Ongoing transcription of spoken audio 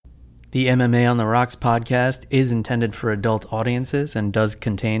The MMA on the Rocks podcast is intended for adult audiences and does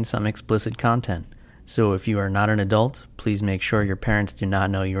contain some explicit content. So if you are not an adult, please make sure your parents do not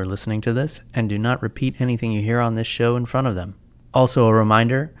know you are listening to this and do not repeat anything you hear on this show in front of them. Also a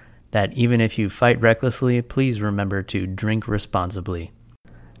reminder that even if you fight recklessly, please remember to drink responsibly.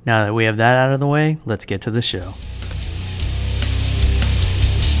 Now that we have that out of the way, let's get to the show.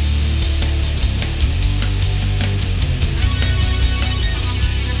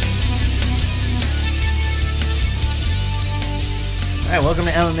 All right, welcome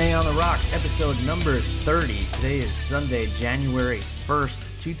to MMA on the Rocks, episode number 30. Today is Sunday, January 1st,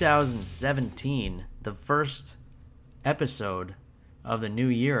 2017, the first episode of the new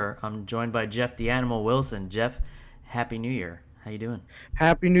year. I'm joined by Jeff the Animal Wilson. Jeff, Happy New Year. How you doing?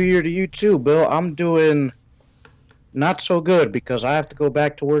 Happy New Year to you too, Bill. I'm doing not so good because I have to go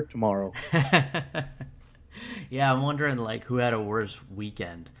back to work tomorrow. Yeah, I'm wondering who had a worse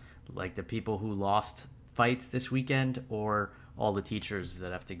weekend, like the people who lost fights this weekend or all the teachers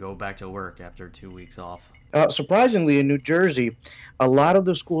that have to go back to work after 2 weeks off. Surprisingly, in New Jersey, a lot of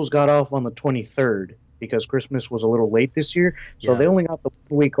the schools got off on the 23rd because Christmas was a little late this year, so They only got the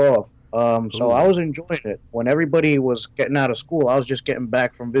 1 week off. So I was enjoying it. When everybody was getting out of school, I was just getting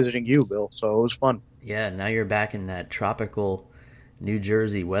back from visiting you, Bill, so it was fun. Yeah, now you're back in that tropical New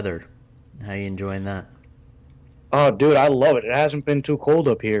Jersey weather. How are you enjoying that? Oh, dude, I love it. It hasn't been too cold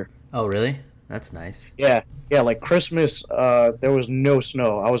up here. Oh, really? That's nice. Yeah, like Christmas, there was no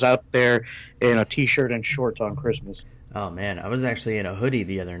snow. I was out there in a t-shirt and shorts on Christmas. Oh, man, I was actually in a hoodie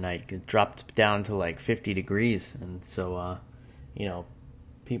the other night. It dropped down to 50 degrees, and so,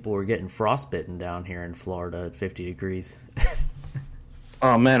 people were getting frostbitten down here in Florida at 50 degrees.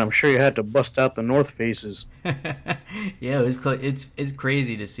 Oh, man, I'm sure you had to bust out the North Faces. Yeah, it's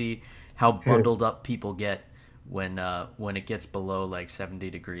crazy to see how bundled up people get when it gets below 70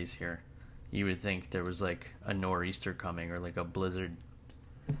 degrees here. You would think there was a nor'easter coming or a blizzard.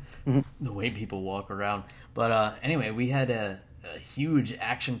 The way people walk around. But anyway, we had a huge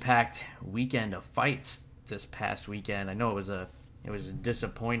action-packed weekend of fights this past weekend. I know it was a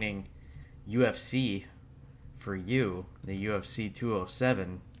disappointing UFC for you, the UFC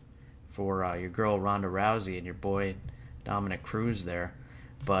 207 for your girl Ronda Rousey and your boy Dominic Cruz there.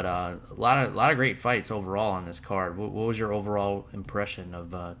 But a lot of great fights overall on this card. What was your overall impression of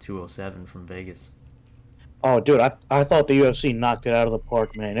 207 from Vegas? Oh, dude, I thought the UFC knocked it out of the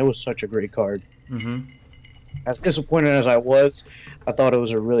park, man. It was such a great card. Mm-hmm. As disappointed as I was, I thought it was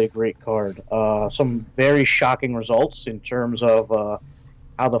a really great card. Some very shocking results in terms of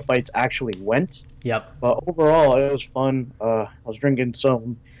how the fights actually went. Yep. But overall, it was fun. I was drinking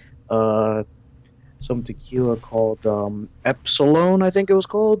some tequila called Epsilon, I think it was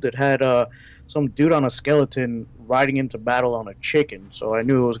called. It had some dude on a skeleton riding into battle on a chicken, so I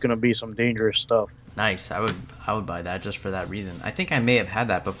knew it was going to be some dangerous stuff. Nice. I would buy that just for that reason. I think I may have had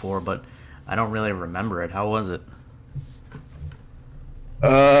that before, but I don't really remember it. How was it?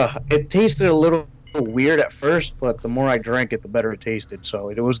 It tasted a little weird at first, but the more I drank it, the better it tasted, so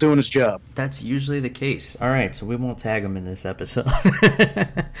it was doing its job. That's usually the case. All right, so we won't tag him in this episode.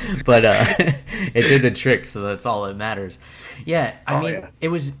 But it did the trick, so that's all that matters. Yeah, I mean, it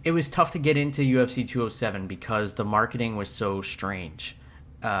was tough to get into UFC 207 because the marketing was so strange.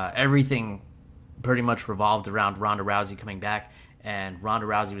 Everything pretty much revolved around Ronda Rousey coming back, and Ronda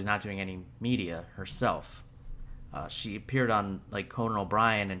Rousey was not doing any media herself. She appeared on Conan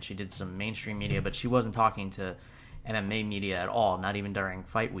O'Brien and she did some mainstream media, but she wasn't talking to MMA media at all, not even during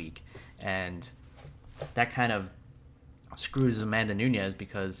fight week. And that kind of screws Amanda Nunes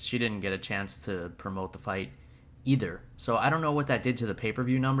because she didn't get a chance to promote the fight either. So I don't know what that did to the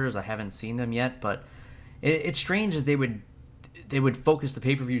pay-per-view numbers. I haven't seen them yet, but it's strange that they would focus the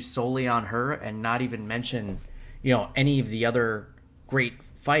pay-per-view solely on her and not even mention, any of the other great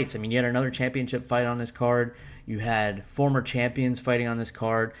fights. I mean, you had another championship fight on this card. You had former champions fighting on this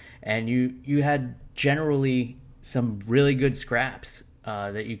card, and you had generally some really good scraps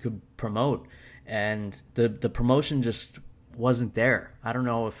that you could promote, and the promotion just wasn't there. I don't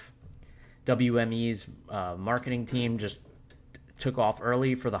know if WME's marketing team just took off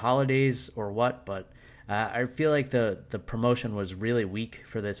early for the holidays or what, but I feel like the promotion was really weak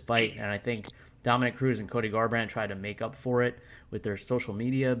for this fight, and I think Dominic Cruz and Cody Garbrandt tried to make up for it with their social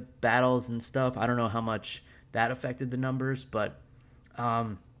media battles and stuff. I don't know how much that affected the numbers, but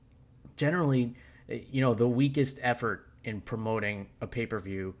generally, the weakest effort in promoting a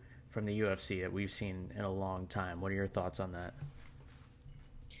pay-per-view from the UFC that we've seen in a long time. What are your thoughts on that?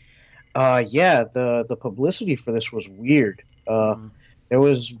 Yeah, the publicity for this was weird. There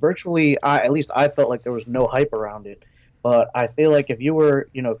was virtually, at least I felt like there was no hype around it. But I feel like if you were,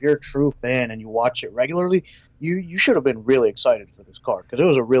 if you're a true fan and you watch it regularly, you should have been really excited for this card because it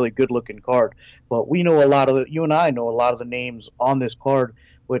was a really good looking card. But we know a lot of you and I know a lot of the names on this card,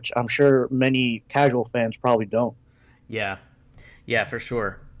 which I'm sure many casual fans probably don't. Yeah, yeah, for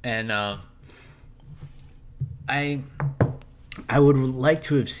sure. And I I would like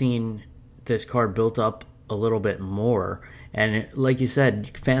to have seen this card built up a little bit more. And like you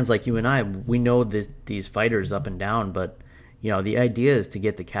said, fans like you and I, we know these fighters up and down, but the idea is to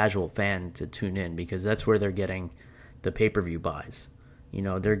get the casual fan to tune in because that's where they're getting the pay-per-view buys.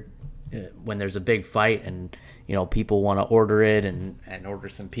 They're when there's a big fight and people want to order it and order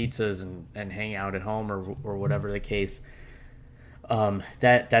some pizzas and hang out at home or whatever the case.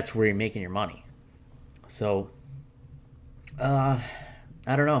 That's where you're making your money. So I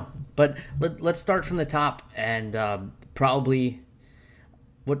don't know, but let's start from the top and probably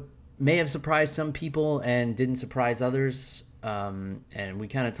what may have surprised some people and didn't surprise others. And we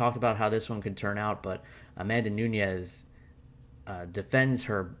kind of talked about how this one could turn out, but Amanda Nunes defends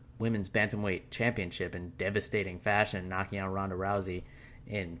her women's bantamweight championship in devastating fashion, knocking out Ronda Rousey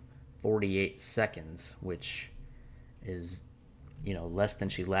in 48 seconds, which is less than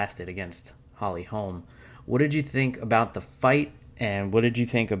she lasted against Holly Holm. What did you think about the fight, and what did you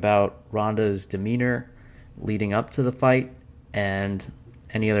think about Ronda's demeanor leading up to the fight, and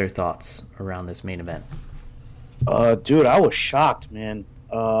any other thoughts around this main event? Dude, I was shocked, man.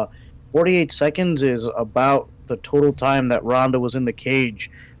 48 seconds is about the total time that Ronda was in the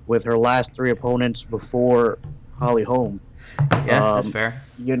cage with her last three opponents before Holly Holm. Yeah, that's fair.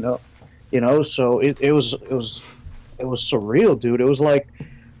 So it was surreal, dude. It was like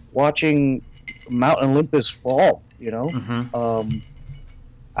watching Mount Olympus fall. Mm-hmm.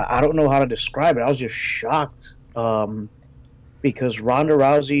 I don't know how to describe it. I was just shocked because Ronda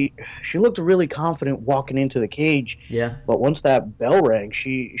Rousey, she looked really confident walking into the cage. Yeah. But once that bell rang,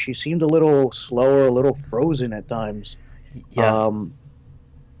 she seemed a little slower, a little frozen at times. Yeah.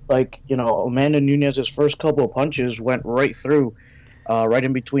 Amanda Nunes' first couple of punches went right through, right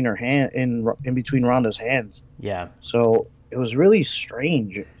in between her hand, in between Ronda's hands. Yeah. So it was really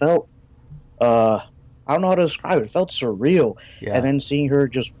strange. It felt, I don't know how to describe it. It felt surreal. Yeah. And then seeing her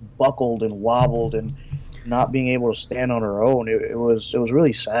just buckled and wobbled and not being able to stand on her own, it was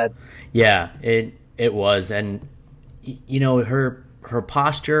really sad. Yeah, it was, and her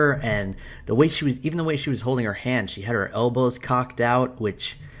posture and the way she was holding her hand, she had her elbows cocked out,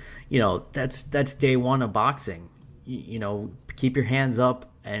 which that's day one of boxing. Keep your hands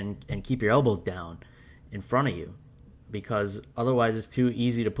up and keep your elbows down in front of you, because otherwise it's too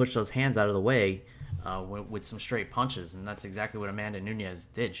easy to push those hands out of the way with some straight punches, and that's exactly what Amanda Nunes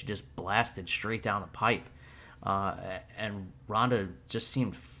did. She just blasted straight down the pipe, and Ronda just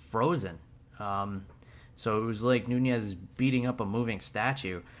seemed frozen. So it was like Nunes beating up a moving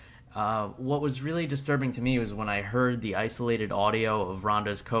statue. What was really disturbing to me was when I heard the isolated audio of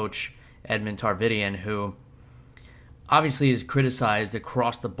Ronda's coach, Edmond Tarverdyan, who obviously is criticized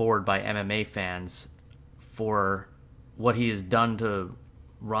across the board by MMA fans for what he has done to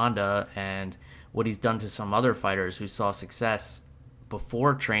Ronda and what he's done to some other fighters who saw success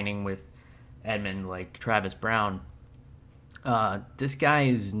before training with Edmond, like Travis Brown. This guy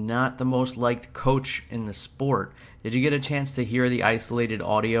is not the most liked coach in the sport. Did you get a chance to hear the isolated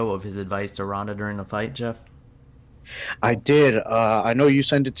audio of his advice to Ronda during the fight, Jeff? I did. I know you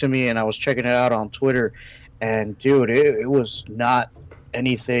sent it to me, and I was checking it out on Twitter. And, dude, it was not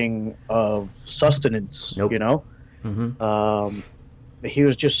anything of sustenance, Nope. Mm-hmm. He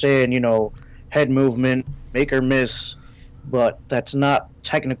was just saying, head movement, make her miss, but that's not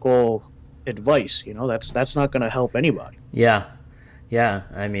technical advice. That's not going to help anybody. Yeah.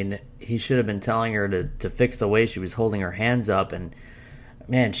 I mean, he should have been telling her to fix the way she was holding her hands up, and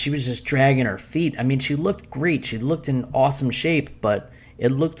man, she was just dragging her feet. I mean, she looked great. She looked in awesome shape, but it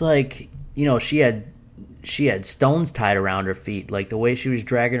looked like she had stones tied around her feet. Like the way she was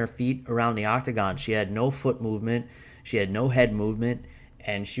dragging her feet around the octagon, she had no foot movement, she had no head movement,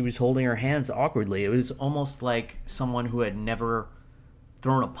 and she was holding her hands awkwardly. It was almost like someone who had never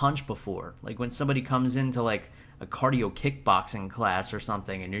thrown a punch before. Like when somebody comes into like a cardio kickboxing class or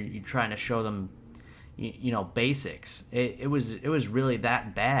something, and you're trying to show them, basics. It was really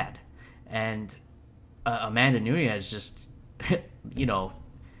that bad, and Amanda Nunes just,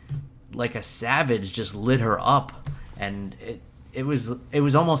 like a savage, just lit her up, and it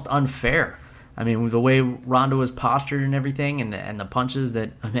was almost unfair. I mean, with the way Ronda was postured and everything, and the punches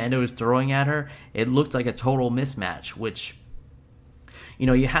that Amanda was throwing at her, it looked like a total mismatch, which,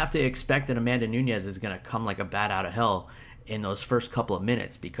 you have to expect that Amanda Nunes is going to come like a bat out of hell in those first couple of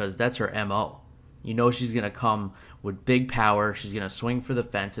minutes, because that's her MO. You know she's going to come with big power. She's going to swing for the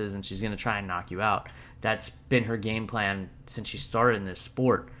fences, and she's going to try and knock you out. That's been her game plan since she started in this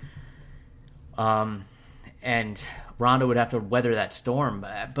sport. And Ronda would have to weather that storm.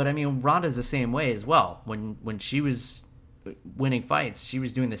 But, I mean, Ronda's the same way as well. When she was winning fights, she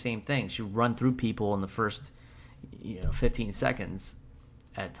was doing the same thing. She would run through people in the first 15 seconds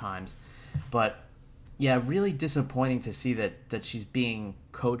at times. But, yeah, really disappointing to see that she's being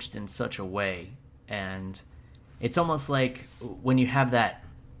coached in such a way. And it's almost like when you have that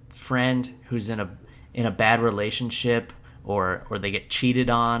friend who's in a bad relationship, or they get cheated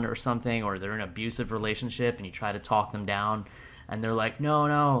on or something, or they're in an abusive relationship and you try to talk them down and they're like,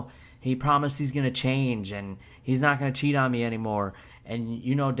 no, he promised he's going to change and he's not going to cheat on me anymore. And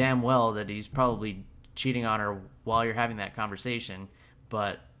you know damn well that he's probably cheating on her while you're having that conversation.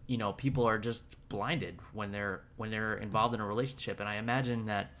 But, people are just blinded when they're involved in a relationship. And I imagine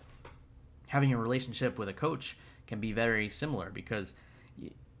that having a relationship with a coach can be very similar, because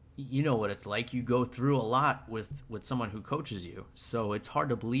you know what it's like. You go through a lot with someone who coaches you. So it's hard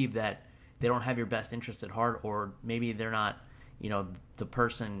to believe that they don't have your best interest at heart, or maybe they're not, the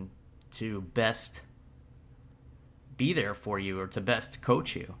person to best be there for you or to best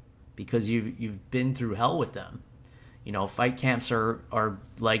coach you, because you've been through hell with them. Fight camps are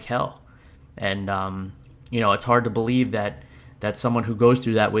like hell. And, it's hard to believe that someone who goes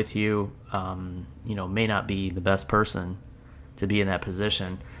through that with you, may not be the best person to be in that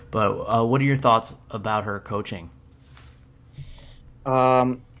position. But what are your thoughts about her coaching?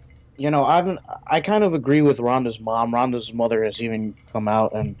 I kind of agree with Ronda's mom. Ronda's mother has even come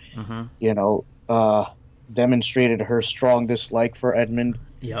out and, demonstrated her strong dislike for Edmund.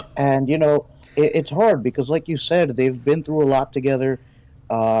 Yep. And, it's hard because, like you said, they've been through a lot together.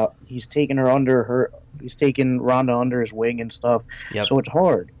 He's taken Ronda under his wing and stuff. Yep. So it's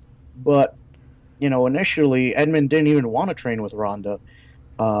hard. But, initially, Edmund didn't even want to train with Ronda.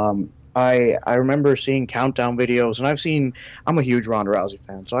 I remember seeing countdown videos, and I'm a huge Ronda Rousey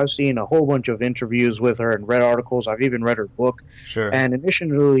fan, so I've seen a whole bunch of interviews with her and read articles. I've even read her book. Sure. And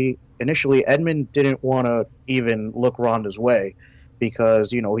initially Edmund didn't want to even look Ronda's way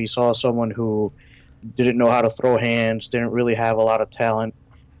because, he saw someone who didn't know how to throw hands, didn't really have a lot of talent.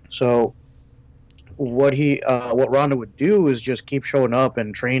 So what Ronda would do is just keep showing up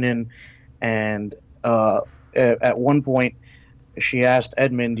and training. And at one point, she asked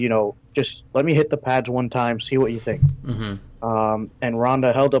Edmund, just let me hit the pads one time, see what you think. Mm-hmm. And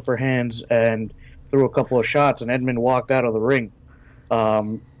Ronda held up her hands and threw a couple of shots, and Edmund walked out of the ring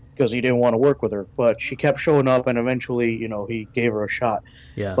because he didn't want to work with her. But she kept showing up, and eventually, he gave her a shot.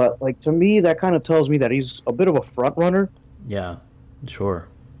 Yeah. But, to me, that kind of tells me that he's a bit of a front runner. Yeah, sure.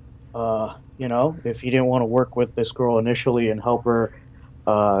 If he didn't want to work with this girl initially and help her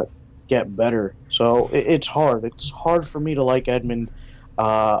get better. So it's hard. It's hard for me to like Edmund.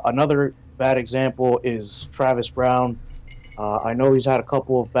 Another bad example is Travis Brown. I know he's had a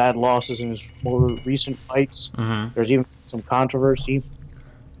couple of bad losses in his more recent fights. Mm-hmm. There's even some controversy.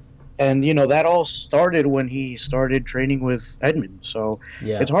 And, that all started when he started training with Edmund. So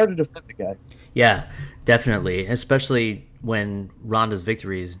It's hard to defend the guy. Yeah, definitely. Especially when Ronda's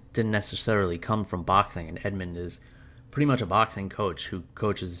victories didn't necessarily come from boxing, and Edmund is pretty much a boxing coach who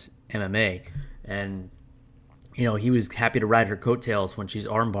coaches MMA. And, he was happy to ride her coattails when she's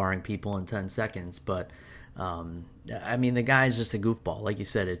armbarring people in 10 seconds. But, the guy's just a goofball. Like you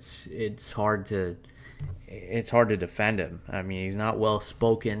said, it's hard to defend him. He's not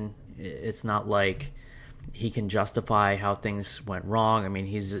well-spoken. It's not like he can justify how things went wrong.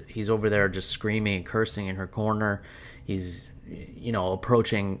 He's over there just screaming and cursing in her corner. He's,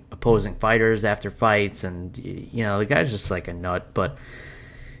 approaching opposing fighters after fights. And, the guy's just like a nut. But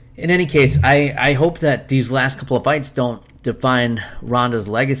in any case, I hope that these last couple of fights don't define Ronda's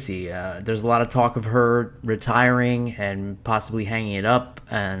legacy. There's a lot of talk of her retiring and possibly hanging it up,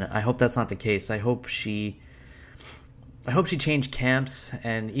 and I hope that's not the case. I hope she changed camps,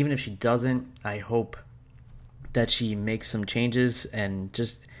 and even if she doesn't, I hope that she makes some changes and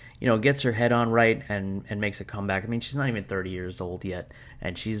just gets her head on right and makes a comeback. She's not even 30 years old yet,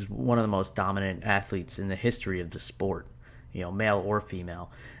 and she's one of the most dominant athletes in the history of the sport, male or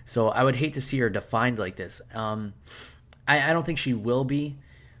female. So I would hate to see her defined like this. I don't think she will be.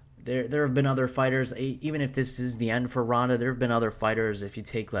 There have been other fighters, even if this is the end for Ronda, there have been other fighters. If you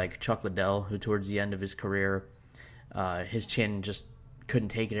take like Chuck Liddell, who towards the end of his career, his chin just couldn't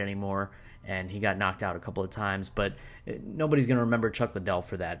take it anymore, and he got knocked out a couple of times. But nobody's going to remember Chuck Liddell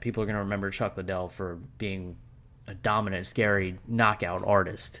for that. People are going to remember Chuck Liddell for being a dominant, scary knockout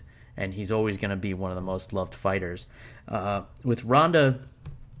artist, and he's always going to be one of the most loved fighters. With Ronda,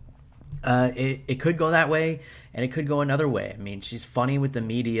 It could go that way, and it could go another way. I mean, she's funny with the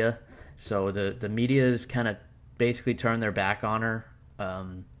media, so the media has kind of basically turned their back on her.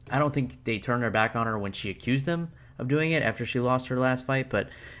 I don't think they turned their back on her when she accused them of doing it after she lost her last fight, but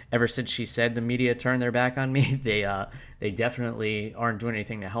ever since she said the media turned their back on me, they definitely aren't doing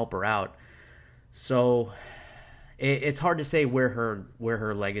anything to help her out. So it's hard to say where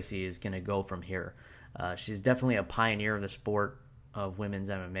her legacy is going to go from here. She's definitely a pioneer of the sport of women's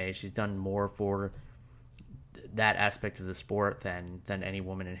MMA. She's done more for that aspect of the sport than any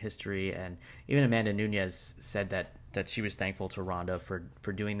woman in history. And even Amanda Nunes said that she was thankful to Ronda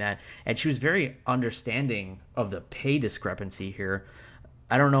for doing that. And she was very understanding of the pay discrepancy here.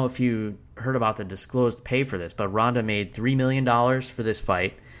 I don't know if you heard about the disclosed pay for this, but Ronda made $3 million for this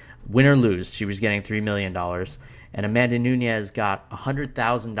fight. Win or lose, she was getting $3 million. And Amanda Nunes got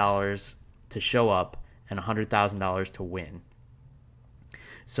 $100,000 to show up and $100,000 to win.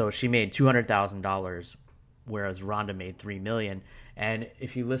 So she made $200,000, whereas Ronda made $3 million. And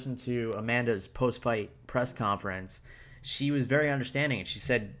if you listen to Amanda's post-fight press conference, she was very understanding. And she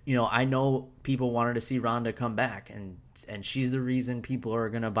said, I know people wanted to see Ronda come back, and she's the reason people are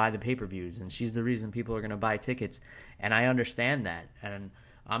going to buy the pay-per-views, and she's the reason people are going to buy tickets. And I understand that. And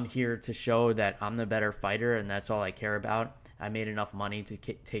I'm here to show that I'm the better fighter, and that's all I care about. I made enough money to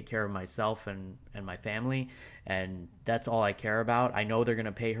take care of myself and my family, and that's all I care about. I know they're going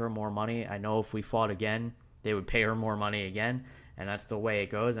to pay her more money. I know if we fought again, they would pay her more money again, and that's the way it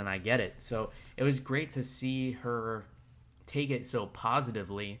goes, and I get it. So it was great to see her take it so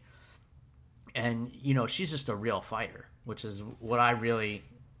positively, and she's just a real fighter, which is what I really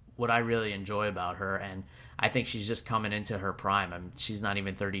enjoy about her, and I think she's just coming into her prime. She's not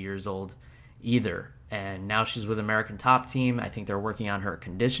even 30 years old either, and now she's with American Top Team. I think they're working on her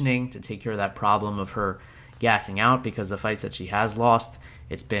conditioning to take care of that problem of her gassing out, because the fights that she has lost,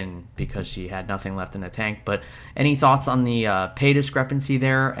 it's been because she had nothing left in the tank. But any thoughts on the pay discrepancy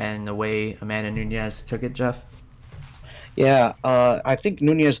there and the way Amanda Nunes took it, Jeff? Yeah, I think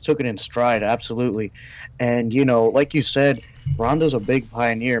Nunes took it in stride, absolutely. And, like you said, Ronda's a big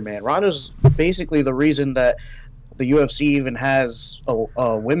pioneer, man. Ronda's basically the reason that the UFC even has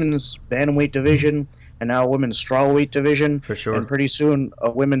a women's bantamweight division, and now a women's strawweight division. For sure. And pretty soon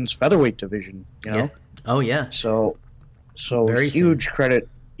a women's featherweight division, Yeah. Oh, yeah. So Very huge soon. credit.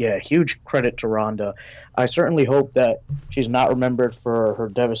 Yeah, huge credit to Ronda. I certainly hope that she's not remembered for her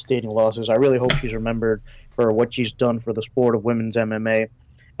devastating losses. I really hope she's remembered for what she's done for the sport of women's MMA.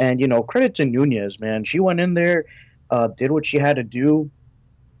 And, credit to Nunes, man. She went in there, did what she had to do.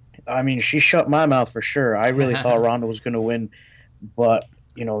 I mean, she shut my mouth for sure. I really thought Ronda was going to win. But,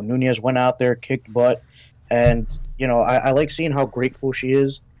 Nunes went out there, kicked butt. And, I like seeing how grateful she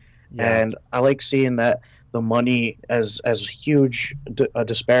is. Yeah. And I like seeing that the money, as huge a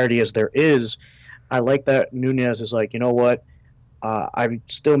disparity as there is, I like that Nunes is like, you know what? I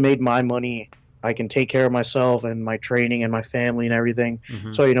still made my money. I can take care of myself and my training and my family and everything.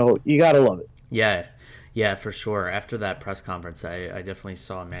 Mm-hmm. So, you got to love it. Yeah, for sure. After that press conference, I definitely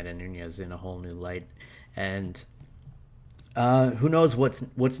saw Amanda Nunes in a whole new light. And who knows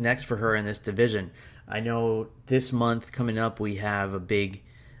what's next for her in this division. I know this month coming up, we have a big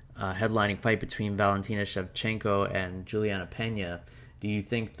headlining fight between Valentina Shevchenko and Juliana Pena. Do you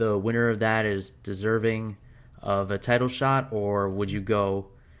think the winner of that is deserving of a title shot, or would you go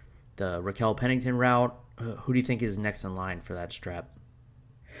the Raquel Pennington route? Who do you think is next in line for that strap?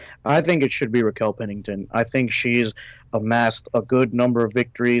 I think it should be Raquel Pennington. I think she's amassed a good number of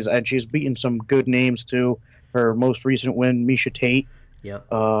victories, and she's beaten some good names too. Her most recent win, Miesha Tate. Yep.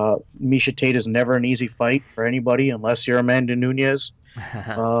 Miesha Tate is never an easy fight for anybody unless you're Amanda Nunes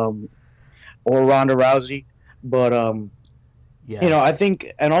or Ronda Rousey. But I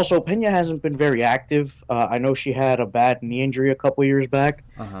think, and also Pena hasn't been very active. I know she had a bad knee injury a couple years back,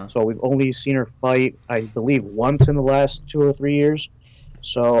 so we've only seen her fight, I believe, once in the last 2 or 3 years.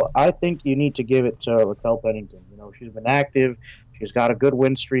 So I think you need to give it to Raquel Pennington. She's been active. She's got a good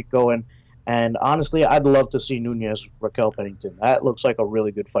win streak going. And honestly, I'd love to see Nunes Raquel Pennington. That looks like a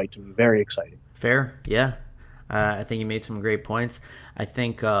really good fight to me. Very exciting. Fair, yeah. I think you made some great points. I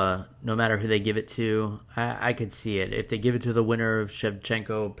think no matter who they give it to, I could see it. If they give it to the winner of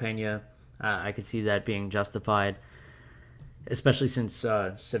Shevchenko Pena, I could see that being justified. Especially since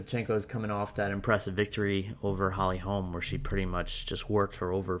Shevchenko is coming off that impressive victory over Holly Holm, where she pretty much just worked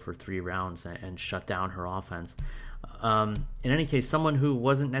her over for 3 rounds and shut down her offense. In any case, someone who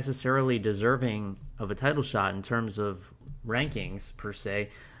wasn't necessarily deserving of a title shot in terms of rankings, per se,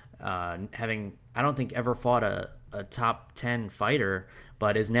 having, I don't think, ever fought a top 10 fighter,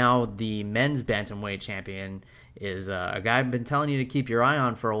 but is now the men's bantamweight champion, is a guy I've been telling you to keep your eye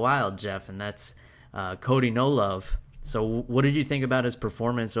on for a while, Jeff, and that's Cody No Love. So what did you think about his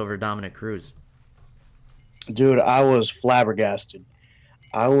performance over Dominick Cruz? Dude, I was flabbergasted.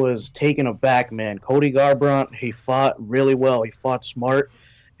 I was taken aback, man. Cody Garbrandt, he fought really well. He fought smart.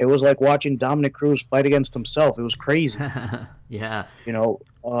 It was like watching Dominick Cruz fight against himself. It was crazy. Yeah. No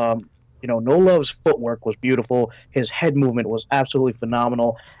Love's footwork was beautiful. His head movement was absolutely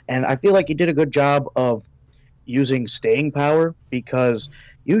phenomenal. And I feel like he did a good job of using staying power, because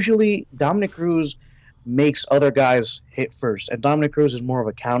usually Dominick Cruz makes other guys hit first. And Dominick Cruz is more of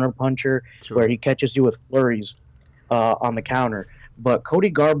a counter puncher, where he catches you with flurries on the counter. But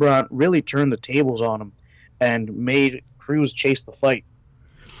Cody Garbrandt really turned the tables on him and made Cruz chase the fight.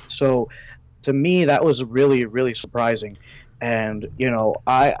 So to me, that was really, really surprising. And,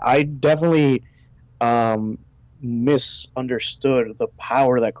 I definitely misunderstood the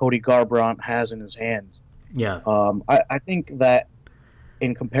power that Cody Garbrandt has in his hands. Yeah. I think that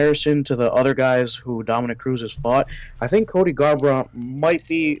in comparison to the other guys who Dominick Cruz has fought, I think Cody Garbrandt might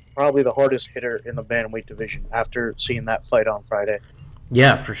be probably the hardest hitter in the bantamweight division after seeing that fight on Friday.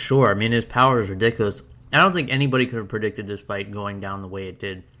 Yeah, for sure. I mean, his power is ridiculous. I don't think anybody could have predicted this fight going down the way it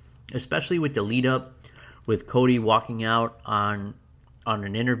did, especially with the lead up, with Cody walking out on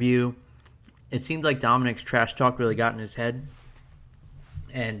an interview. It seemed like Dominick's trash talk really got in his head.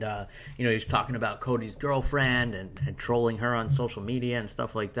 And, he was talking about Cody's girlfriend and trolling her on social media and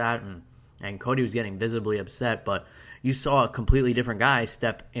stuff like that. And Cody was getting visibly upset. But you saw a completely different guy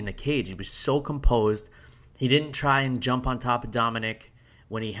step in the cage. He was so composed. He didn't try and jump on top of Dominick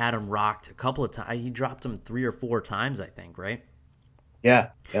when he had him rocked a couple of times. He dropped him 3 or 4 times, I think, right? Yeah.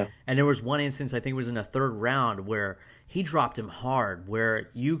 And there was one instance, I think it was in the third round, where he dropped him hard, where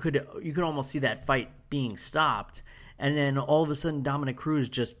you could almost see that fight being stopped. And then all of a sudden, Dominick Cruz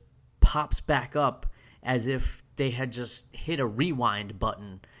just pops back up as if they had just hit a rewind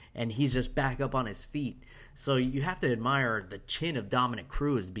button, and he's just back up on his feet. So you have to admire the chin of Dominick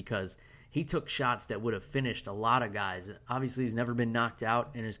Cruz, because he took shots that would have finished a lot of guys. Obviously, he's never been knocked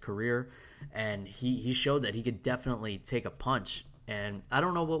out in his career, and he showed that he could definitely take a punch. And I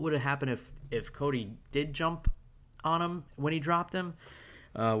don't know what would have happened if Cody did jump on him when he dropped him.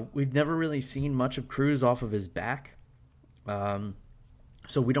 We've never really seen much of Cruz off of his back.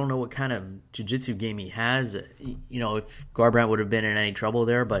 So we don't know what kind of jiu-jitsu game he has, if Garbrandt would have been in any trouble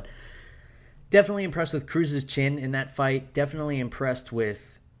there. But definitely impressed with Cruz's chin in that fight. Definitely impressed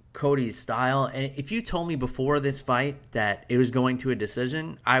with Cody's style. And if you told me before this fight that it was going to a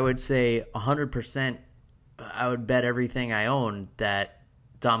decision, I would say 100%, I would bet everything I own that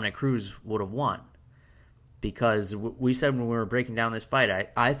Dominick Cruz would have won. Because we said when we were breaking down this fight,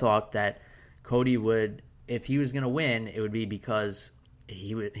 I thought that Cody would, if he was going to win, it would be because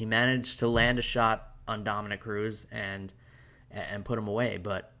he managed to land a shot on Dominick Cruz and put him away.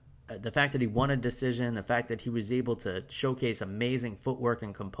 But the fact that he won a decision, the fact that he was able to showcase amazing footwork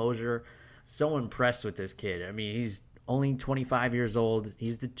and composure, so impressed with this kid. I mean, he's only 25 years old.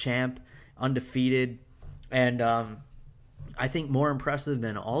 He's the champ, undefeated. And I think more impressive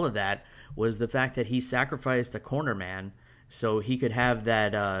than all of that was the fact that he sacrificed a corner man so he could have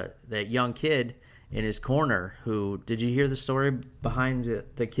that young kid in his corner. Who, did you hear the story behind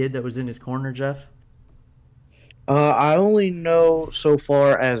the kid that was in his corner, Jeff? I only know so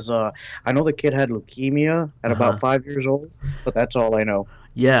far as I know the kid had leukemia at about 5 years old, but that's all I know.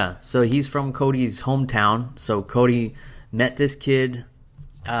 Yeah, so he's from Cody's hometown. So Cody met this kid,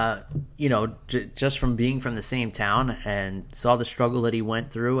 just from being from the same town, and saw the struggle that he went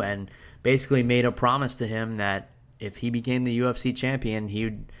through, and basically made a promise to him that if he became the UFC champion, he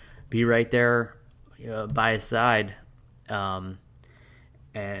would be right there by his side. He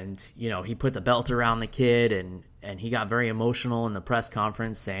put the belt around the kid, and he got very emotional in the press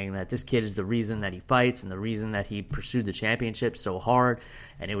conference, saying that this kid is the reason that he fights and the reason that he pursued the championship so hard,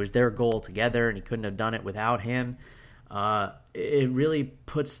 and it was their goal together, and he couldn't have done it without him. It really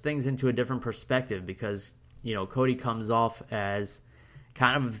puts things into a different perspective, because Cody comes off as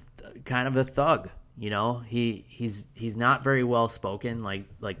kind of a thug. He's not very well spoken,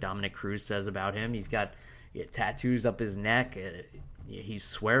 like Dominick Cruz says about him. He's got tattoos up his neck. He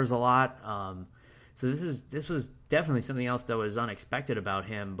swears a lot. So this was definitely something else that was unexpected about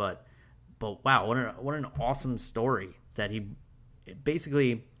him. But wow, what an awesome story that he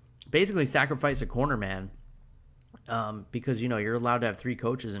basically sacrificed a corner man. Because you're allowed to have 3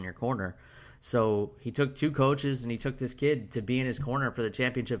 coaches in your corner. So he took 2 coaches, and he took this kid to be in his corner for the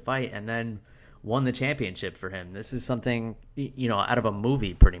championship fight. And then won the championship for him. This is something, out of a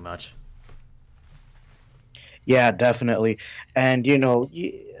movie pretty much. Yeah, definitely. And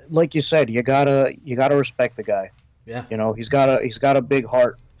like you said, you gotta respect the guy. Yeah. He's got a big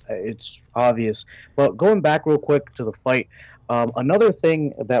heart. It's obvious. But going back real quick to the fight, another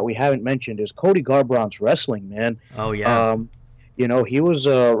thing that we haven't mentioned is Cody Garbrandt's wrestling, man. Oh yeah. He was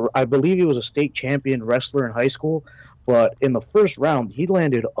I believe he was a state champion wrestler in high school, but in the first round he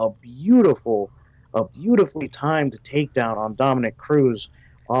landed a beautifully timed takedown on Dominic Cruz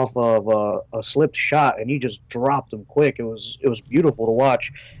off of a slipped shot, and he just dropped him quick. It was beautiful to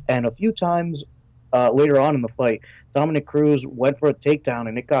watch. And a few times later on in the fight, Dominic Cruz went for a takedown,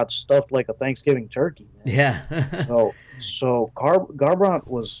 and it got stuffed like a Thanksgiving turkey. Man. Yeah. So Garbrandt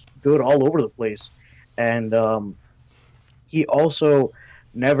was good all over the place, and he also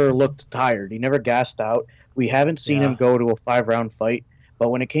never looked tired. He never gassed out. We haven't seen him go to a 5-round fight, but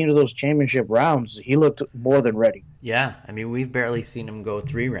when it came to those championship rounds, he looked more than ready. Yeah, I mean, we've barely seen him go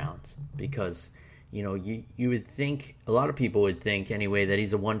 3 rounds because, you would think, a lot of people would think anyway, that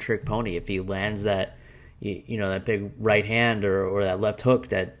he's a one-trick pony. If he lands that, that big right hand or that left hook,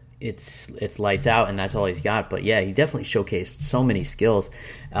 that it's lights out and that's all he's got. But yeah, he definitely showcased so many skills.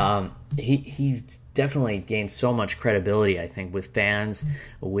 He definitely gained so much credibility, I think, with fans,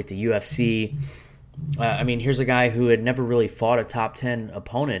 with the UFC. I mean, here's a guy who had never really fought a top 10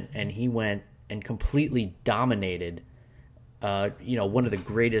 opponent, and he went and completely dominated, one of the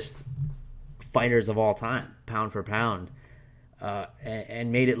greatest fighters of all time, pound for pound,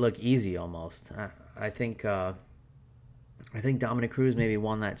 and made it look easy almost. I think Dominic Cruz maybe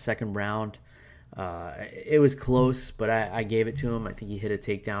won that second round. It was close, but I gave it to him. I think he hit a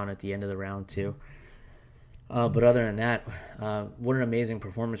takedown at the end of the round too. But other than that, what an amazing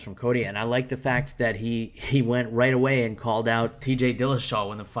performance from Cody. And I like the fact that he went right away and called out TJ Dillashaw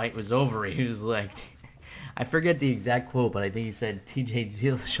when the fight was over. He was like, I forget the exact quote, but I think he said, TJ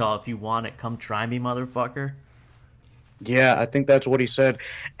Dillashaw, if you want it, come try me, motherfucker. Yeah, I think that's what he said.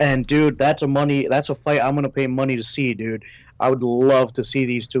 And dude, that's a fight I'm gonna pay money to see, dude. I would love to see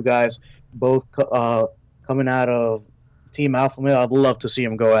these two guys both coming out of Team Alpha Male. I'd love to see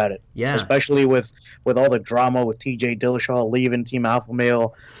them go at it. Yeah, especially with all the drama with TJ Dillashaw leaving Team Alpha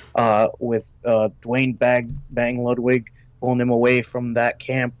Male, with Dwayne Bang Ludwig pulling him away from that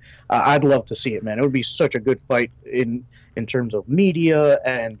camp. I'd love to see it, man. It would be such a good fight in terms of media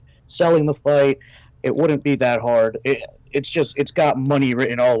and selling the fight. It wouldn't be that hard. It's got money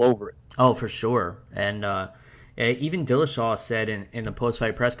written all over it. Oh, for sure. And even Dillashaw said in the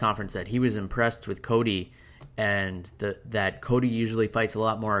post-fight press conference that he was impressed with Cody, and that Cody usually fights a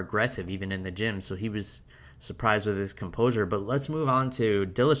lot more aggressive, even in the gym. So he was surprised with his composure. But let's move on to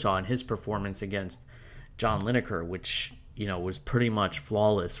Dillashaw and his performance against John Lineker, which was pretty much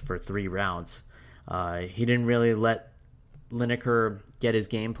flawless for 3 rounds. He didn't really let Lineker get his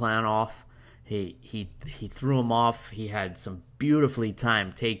game plan off. He threw him off. He had some beautifully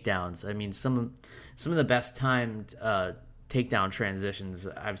timed takedowns. I mean, some of the best timed takedown transitions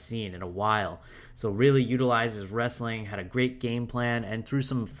I've seen in a while. So really utilized his wrestling, had a great game plan, and threw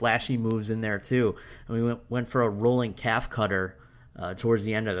some flashy moves in there too. And we went for a rolling calf cutter towards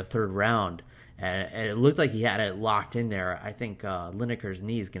the end of the 3rd round, and it looked like he had it locked in there. I think Lineker's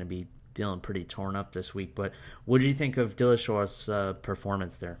knee is going to be feeling pretty torn up this week. But what did you think of Dillashaw's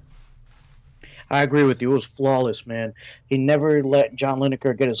performance there? I agree with you. It was flawless, man. He never let John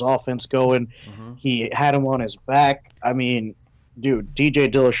Lineker get his offense going. Mm-hmm. He had him on his back. I mean, dude,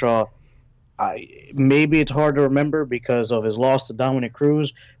 TJ Dillashaw, maybe it's hard to remember because of his loss to Dominic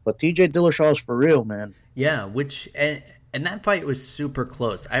Cruz, but TJ Dillashaw's for real, man. Yeah, and that fight was super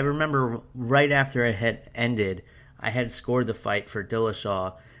close. I remember right after it had ended, I had scored the fight for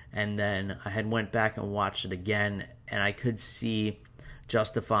Dillashaw, and then I had went back and watched it again, and I could see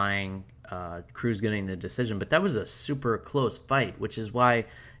justifying Cruz getting the decision. But that was a super close fight, which is why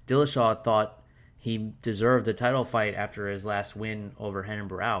Dillashaw thought he deserved the title fight after his last win over Renan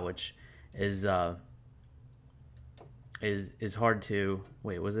Barão, which is hard to...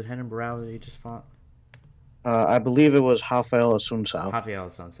 Wait, was it Renan Barão that he just fought? I believe it was Rafael Assunção. Rafael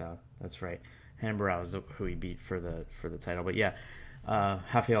Assunção, that's right. Renan Barão is who he beat for the title. But yeah,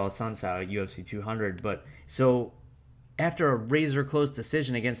 Rafael Assunção, UFC 200. But so after a razor-close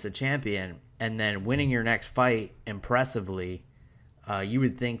decision against the champion and then winning your next fight impressively, you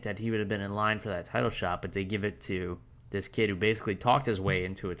would think that he would have been in line for that title shot, but they give it to this kid who basically talked his way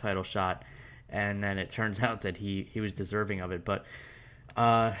into a title shot, and then it turns out that he was deserving of it. But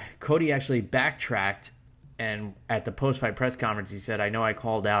Cody actually backtracked, and at the post-fight press conference, he said, "I know I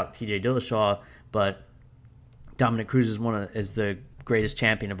called out TJ Dillashaw, but Dominic Cruz is the greatest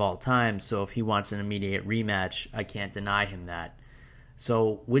champion of all time. So if he wants an immediate rematch, I can't deny him that.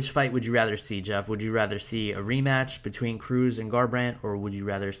 So which fight would you rather see, Jeff? Would you rather see a rematch between Cruz and Garbrandt, or would you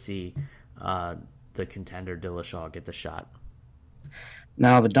rather see the contender Dillashaw get the shot?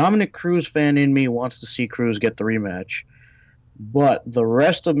 Now, the Dominic Cruz fan in me wants to see Cruz get the rematch, but the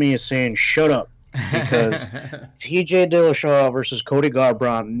rest of me is saying shut up, because TJ Dillashaw versus Cody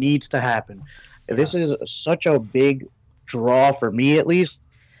Garbrandt needs to happen. Yeah. This is such a big draw for me, at least.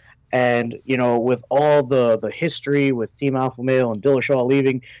 And, you know, with all the history with Team Alpha Male and Dillashaw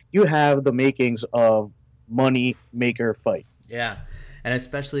leaving, you have the makings of money maker fight. Yeah. And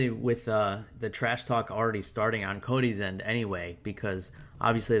especially with the trash talk already starting on Cody's end anyway, because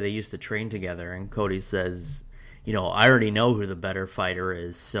obviously they used to train together, and Cody says, you know, I already know who the better fighter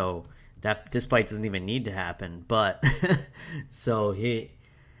is, so this fight doesn't even need to happen. But so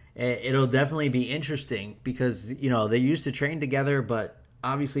it'll definitely be interesting because, you know, they used to train together, but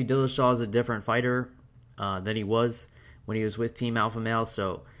obviously Dillashaw is a different fighter than he was when he was with Team Alpha Male,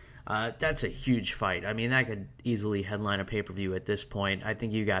 so that's a huge fight. I mean, that could easily headline a pay-per-view at this point. I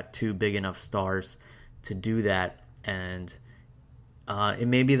think you got two big enough stars to do that, and it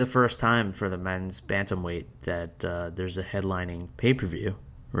may be the first time for the men's bantamweight that there's a headlining pay-per-view,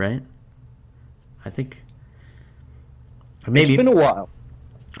 right? I think. Maybe, it's been a while.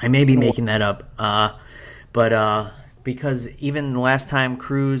 I may be making that up, but because even the last time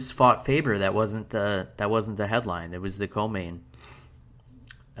Cruz fought Faber, that wasn't the headline. It was the co-main.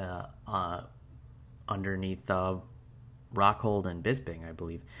 Underneath Rockhold and Bisping, I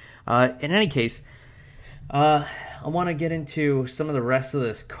believe. In any case, I want to get into some of the rest of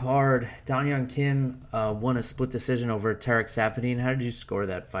this card. Dong Hyun Kim won a split decision over Tarek Saffiedine. How did you score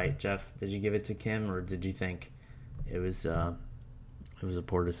that fight, Jeff? Did you give it to Kim, or did you think it was a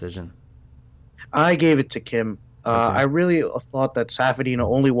poor decision? I gave it to Kim. Okay. I really thought that Saffiedine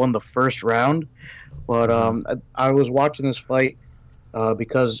only won the first round, but I was watching this fight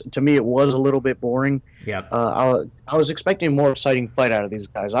because to me it was a little bit boring. Yeah. I was expecting a more exciting fight out of these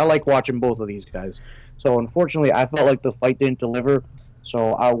guys. I like watching both of these guys. So unfortunately, I felt like the fight didn't deliver,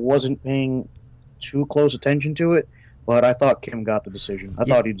 so I wasn't paying too close attention to it. But I thought Kim got the decision. I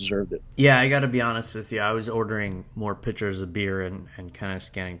thought he deserved it. Yeah, I got to be honest with you. I was ordering more pitchers of beer and kind of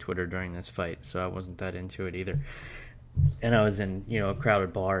scanning Twitter during this fight, so I wasn't that into it either. And I was in, you know, a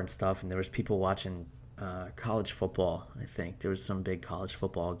crowded bar and stuff, and there was people watching college football. I think there was some big college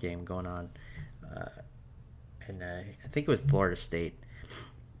football game going on, and I think it was Florida State.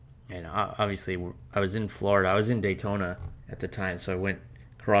 And obviously, I was in Florida. I was in Daytona at the time, so I went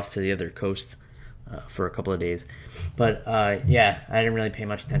across to the other coast for a couple of days. But, yeah, I didn't really pay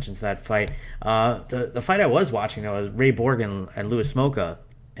much attention to that fight. The fight I was watching, though, was Ray Borg and Louis Smolka.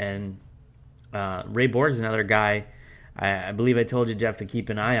 And Ray Borg's another guy I believe I told you, Jeff, to keep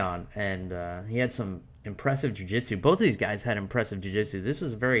an eye on. And he had some impressive jiu-jitsu. Both of these guys had impressive jiu-jitsu. This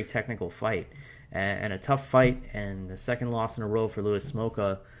was a very technical fight and a tough fight, and the second loss in a row for Louis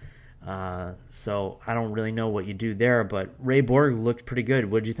Smolka. So I don't really know what you do there, but Ray Borg looked pretty good.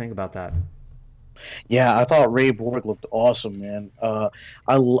 What did you think about that? Yeah, I thought Ray Borg looked awesome, man.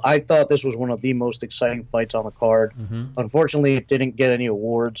 I thought this was one of the most exciting fights on the card. Mm-hmm. Unfortunately, it didn't get any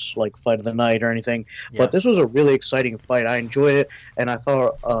awards like Fight of the Night or anything, but this was a really exciting fight. I enjoyed it, and I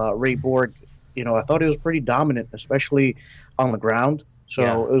thought Ray Borg, I thought he was pretty dominant, especially on the ground. So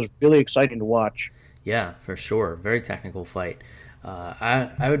it was really exciting to watch. Yeah, for sure. Very technical fight.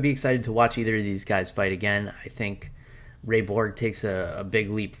 I would be excited to watch either of these guys fight again. I think Ray Borg takes a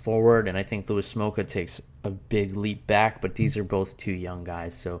big leap forward, and I think Louis Smolka takes a big leap back, but these are both two young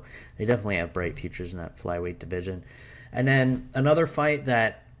guys, so they definitely have bright futures in that flyweight division. And then another fight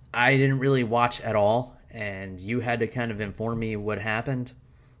that I didn't really watch at all, and you had to kind of inform me what happened.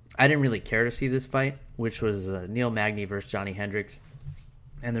 I didn't really care to see this fight, which was Neil Magny versus Johnny Hendricks.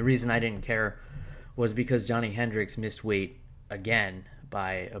 And the reason I didn't care was because Johnny Hendricks missed weight again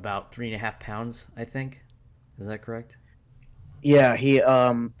by about 3.5 pounds, I think. Is that correct? Yeah, he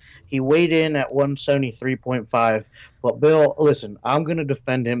weighed in at 173.5. But Bill, listen, I'm going to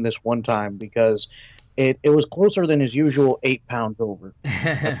defend him this one time because it was closer than his usual 8 pounds over.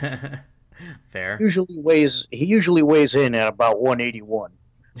 Fair. He usually weighs in at about 181.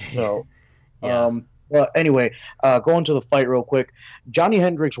 So, yeah. But anyway, going to the fight real quick. Johnny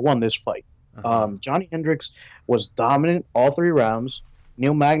Hendricks won this fight. Johnny Hendricks was dominant all 3 rounds.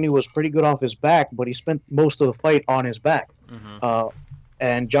 Neil Magny was pretty good off his back, but he spent most of the fight on his back.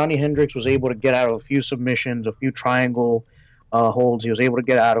 And Johnny Hendricks was able to get out of a few submissions, a few triangle holds. He was able to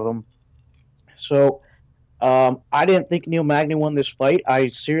get out of them. So I didn't think Neil Magny won this fight. I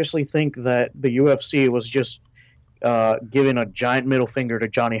seriously think that the UFC was just giving a giant middle finger to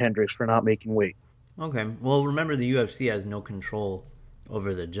Johnny Hendricks for not making weight. Okay. Well, remember the UFC has no control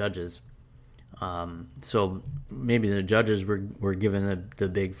over the judges. So maybe the judges were giving the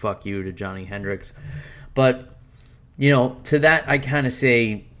big fuck you to Johnny Hendricks. But, to that I kind of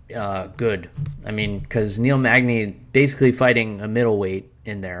say good. I mean, because Neil Magny basically fighting a middleweight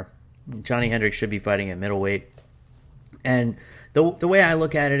in there. Johnny Hendricks should be fighting at middleweight. And the way I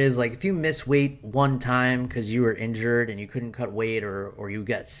look at it is, like, if you miss weight one time because you were injured and you couldn't cut weight or you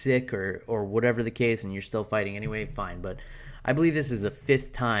got sick or whatever the case and you're still fighting anyway, fine. But I believe this is the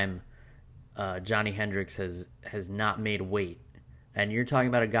 5th time Johnny Hendricks has not made weight. And you're talking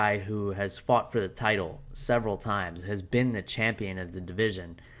about a guy who has fought for the title several times, has been the champion of the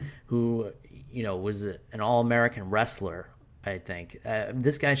division, who, was an All-American wrestler, I think.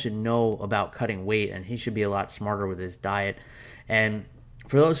 This guy should know about cutting weight, and he should be a lot smarter with his diet. And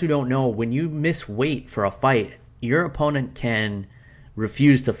for those who don't know, when you miss weight for a fight, your opponent can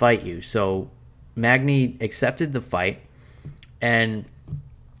refuse to fight you. So Magny accepted the fight, and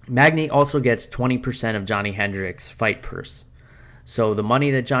Magny also gets 20% of Johnny Hendricks' fight purse. So the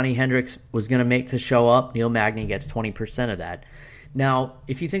money that Johnny Hendricks was going to make to show up, Neil Magny gets 20% of that. Now,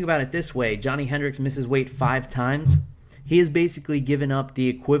 if you think about it this way, Johnny Hendricks misses weight 5 times. He has basically given up the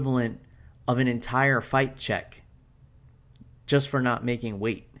equivalent of an entire fight check just for not making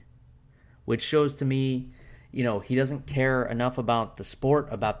weight, which shows to me, he doesn't care enough about the sport,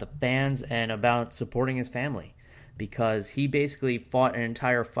 about the fans, and about supporting his family, because he basically fought an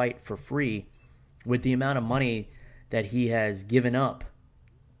entire fight for free with the amount of money that he has given up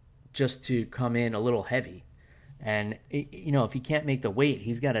just to come in a little heavy. And, if he can't make the weight,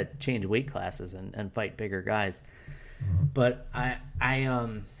 he's got to change weight classes and fight bigger guys. But I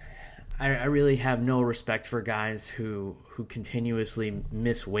really have no respect for guys who continuously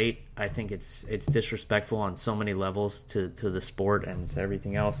miss weight. I think it's disrespectful on so many levels to the sport and to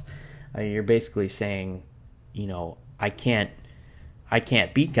everything else. You're basically saying, I can't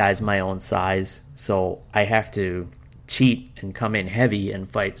beat guys my own size, so I have to cheat and come in heavy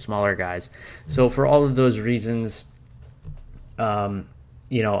and fight smaller guys. So for all of those reasons, I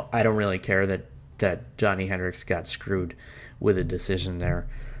don't really care that Johnny Hendricks got screwed with a decision there,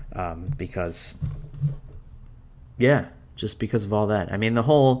 because of all that. I mean, the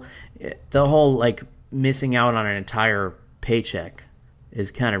whole like missing out on an entire paycheck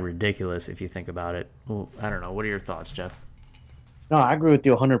is kind of ridiculous if you think about it. Well, I don't know. What are your thoughts, Jeff? No, I agree with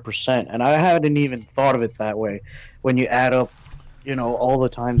you 100%, and I hadn't even thought of it that way. When you add up, all the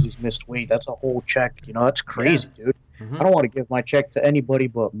times he's missed weight, that's a whole check. That's crazy, dude. Mm-hmm. I don't want to give my check to anybody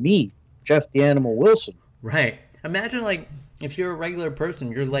but me, Jeff the Animal Wilson. Right. Imagine, like, if you're a regular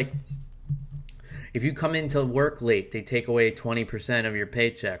person, you're like, if you come into work late, they take away 20% of your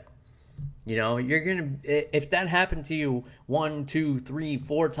paycheck. You're going to, if that happened to you 1, 2, 3,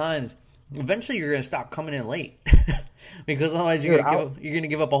 4 times, eventually you're going to stop coming in late. Because otherwise you're going to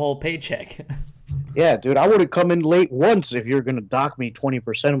give up a whole paycheck. Yeah, dude, I would have come in late once if you're going to dock me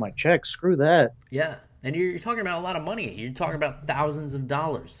 20% of my check. Screw that. Yeah, and you're talking about a lot of money. You're talking about thousands of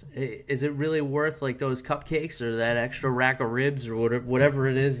dollars. Is it really worth, like, those cupcakes or that extra rack of ribs or whatever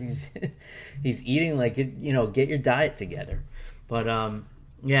it is he's eating? Like, get your diet together. But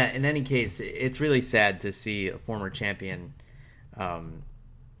in any case, it's really sad to see a former champion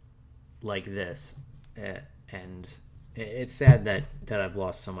like this, and it's sad that I've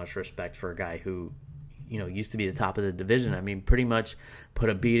lost so much respect for a guy who, used to be the top of the division. I mean, pretty much put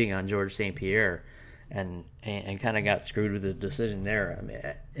a beating on Georges St-Pierre and kind of got screwed with the decision there. I mean,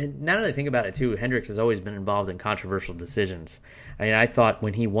 and now that I think about it too, Hendricks has always been involved in controversial decisions. I mean, I thought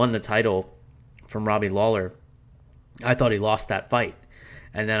when he won the title from Robbie Lawler, I thought he lost that fight.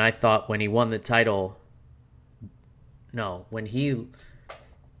 And then I thought when he won the title, when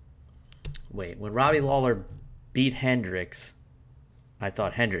Robbie Lawler beat Hendricks, I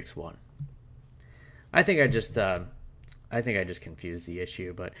thought Hendricks won. I think I just confused the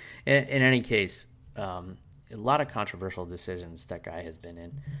issue, but in any case, a lot of controversial decisions that guy has been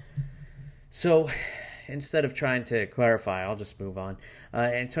in. So instead of trying to clarify, I'll just move on.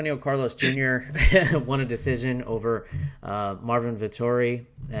 Antonio Carlos Jr. won a decision over Marvin Vettori,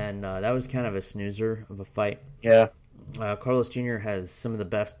 and that was kind of a snoozer of a fight. Yeah. Carlos Jr. has some of the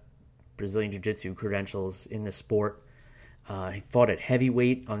best Brazilian Jiu-Jitsu credentials in the sport. He fought at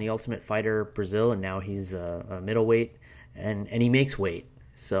heavyweight on the Ultimate Fighter Brazil, and now he's a middleweight, and he makes weight.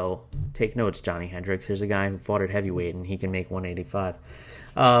 So take notes, Johnny Hendricks. Here's a guy who fought at heavyweight, and he can make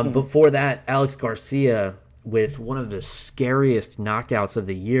 185. Before that, Alex Garcia with one of the scariest knockouts of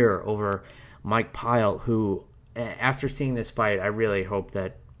the year over Mike Pyle, who, after seeing this fight, I really hope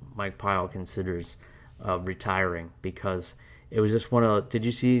that Mike Pyle considers retiring because it was just one of. Did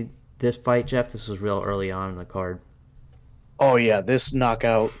you see this fight, Jeff? This was real early on in the card. Oh yeah, this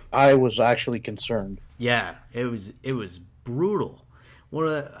knockout, I was actually concerned. Yeah, it was brutal. One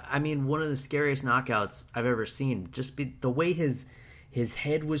of the scariest knockouts I've ever seen. Just the way his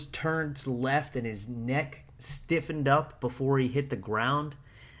head was turned to the left and his neck stiffened up before he hit the ground,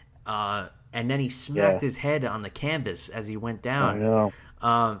 and then he smacked his head on the canvas as he went down. I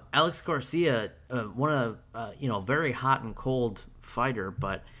know. Alex Garcia, very hot and cold fighter,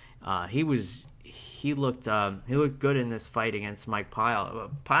 but he looked good in this fight against Mike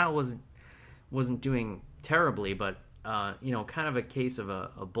Pyle. Pyle wasn't doing terribly, but kind of a case of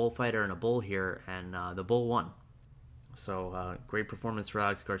a bullfighter and a bull here, and the bull won. So great performance for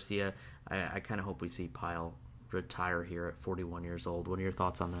Alex Garcia. I kind of hope we see Pyle retire here at 41 years old. What are your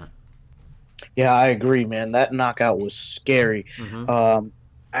thoughts on that? Yeah, I agree, man. That knockout was scary. Mm-hmm.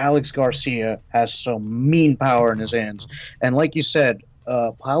 Alex Garcia has some mean power in his hands, and like you said,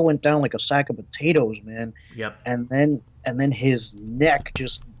 Pyle went down like a sack of potatoes, man. Yep. And then his neck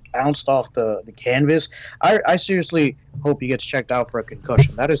just bounced off the canvas. I seriously hope he gets checked out for a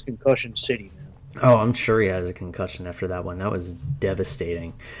concussion. That is concussion city, man. Oh, I'm sure he has a concussion after that one. That was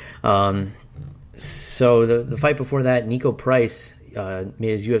devastating. So the fight before that, Nico Price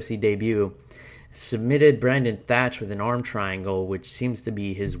made his UFC debut, submitted Brandon Thatch with an arm triangle, which seems to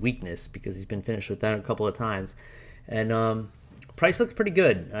be his weakness because he's been finished with that a couple of times. And Price looked pretty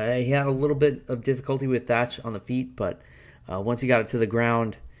good. He had a little bit of difficulty with Thatch on the feet, but once he got it to the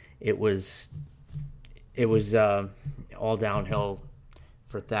ground, it was all downhill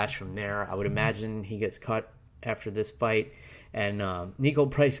for Thatch from there. I would imagine he gets cut after this fight. And Nico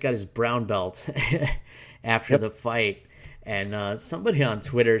Price got his brown belt after the fight. And somebody on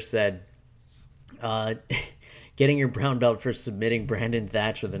Twitter said, getting your brown belt for submitting Brandon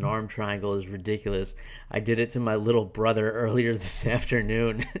Thatch with an arm triangle is ridiculous. I did it to my little brother earlier this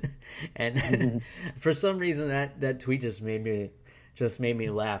afternoon. And for some reason that tweet just made me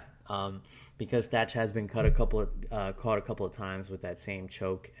laugh. Because Thatch has been caught a couple of times with that same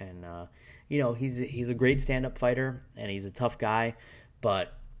choke, and he's a great stand-up fighter and he's a tough guy,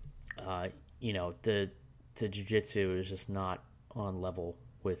 but the jiu-jitsu is just not on level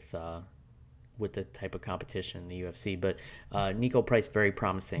with the type of competition in the UFC. But Nico Price, very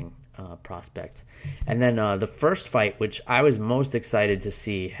promising prospect. And then the first fight, which I was most excited to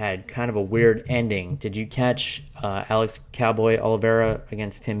see, had kind of a weird ending. Did you catch Alex Cowboy Oliveira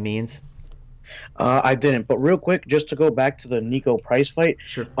against Tim Means? I didn't, but real quick, just to go back to the Nico Price fight.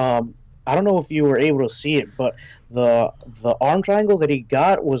 Sure. I don't know if you were able to see it, but the arm triangle that he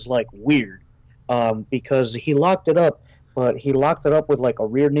got was like weird, because he locked it up, but he locked it up with like a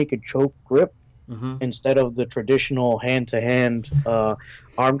rear naked choke grip instead of the traditional hand-to-hand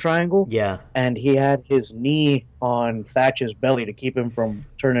arm triangle. Yeah. And he had his knee on Thatch's belly to keep him from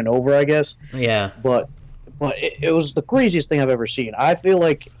turning over, I guess. Yeah. But it was the craziest thing I've ever seen. I feel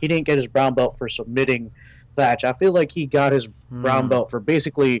like he didn't get his brown belt for submitting Thatch. I feel like he got his brown belt for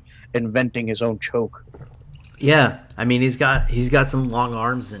basically inventing his own choke. Yeah, I mean he's got some long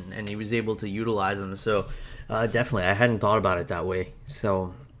arms and he was able to utilize them. So definitely, I hadn't thought about it that way.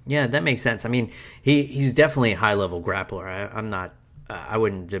 So yeah, that makes sense. I mean he's definitely a high level grappler. I'm not. I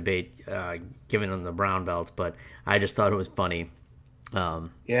wouldn't debate giving him the brown belt, but I just thought it was funny.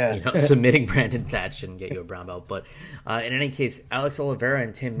 Submitting Brandon Thatch shouldn't get you a brown belt. But in any case, Alex Oliveira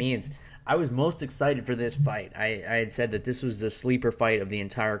and Tim Means, I was most excited for this fight. I had said that this was the sleeper fight of the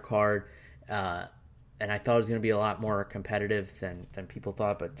entire card, and I thought it was going to be a lot more competitive than people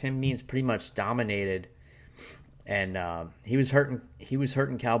thought. But Tim Means pretty much dominated, and he was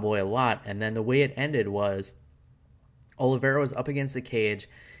hurting Cowboy a lot. And then the way it ended was Oliveira was up against the cage.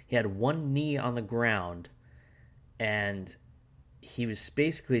 He had one knee on the ground, and he was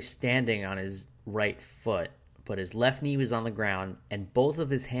basically standing on his right foot, but his left knee was on the ground, and both of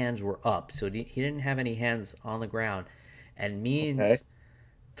his hands were up. So he didn't have any hands on the ground. And Means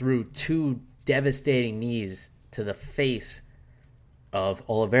threw two devastating knees to the face of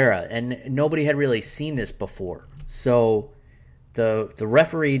Oliveira, and nobody had really seen this before. So the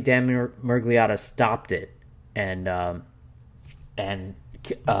referee, Dan Murgliata, stopped it, and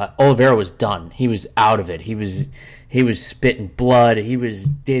Oliveira was done. He was out of it. He was spitting blood. He was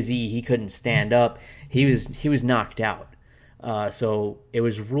dizzy. He couldn't stand up. He was knocked out. So it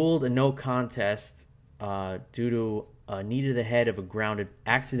was ruled a no contest due to a knee to the head of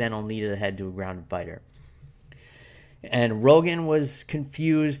accidental knee to the head to a grounded fighter. And Rogan was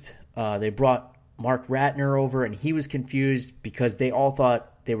confused. They brought Mark Ratner over, and he was confused because they all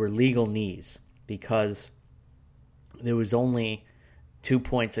thought they were legal knees because there was only 2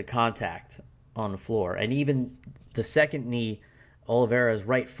 points of contact on the floor. And even the second knee, Oliveira's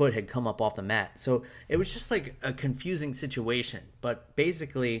right foot had come up off the mat. So it was just like a confusing situation. But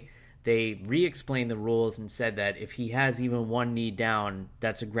basically, they re-explained the rules and said that if he has even one knee down,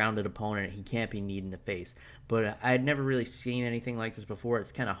 that's a grounded opponent. He can't be kneed in the face. But I had never really seen anything like this before.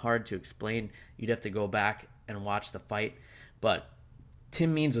 It's kind of hard to explain. You'd have to go back and watch the fight. But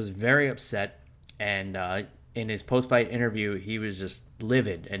Tim Means was very upset. And in his post-fight interview, he was just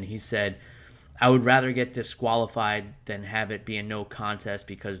livid. And he said, I would rather get disqualified than have it be a no contest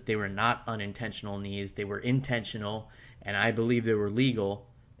because they were not unintentional knees. They were intentional, and I believe they were legal.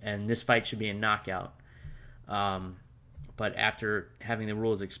 And this fight should be a knockout. But after having the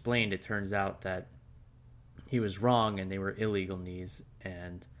rules explained, it turns out that he was wrong and they were illegal knees.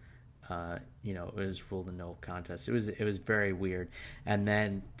 And, it was ruled a no contest. It was very weird. And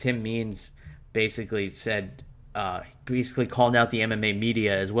then Tim Means basically said, basically called out the MMA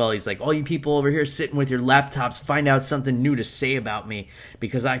media as well. He's like, all you people over here sitting with your laptops, find out something new to say about me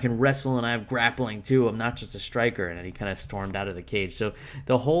because I can wrestle and I have grappling too. I'm not just a striker. And then he kind of stormed out of the cage. So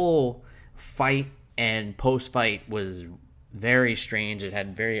the whole fight and post-fight was very strange. It had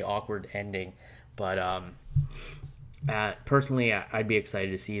a very awkward ending. But personally, I'd be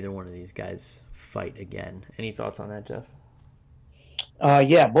excited to see either one of these guys fight again. Any thoughts on that, Jeff?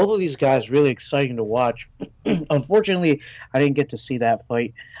 Yeah, both of these guys really exciting to watch. Unfortunately, I didn't get to see that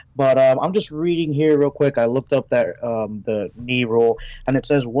fight, but I'm just reading here real quick. I looked up that the knee rule, and it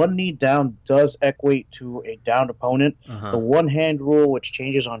says one knee down does equate to a downed opponent. The one hand rule, which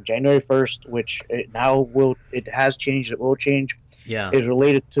changes on January 1st, which it has changed, it will change. Yeah, is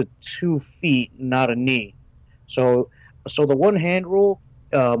related to 2 feet, not a knee. So the one hand rule,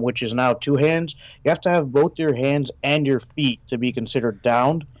 which is now 2 hands, you have to have both your hands and your feet to be considered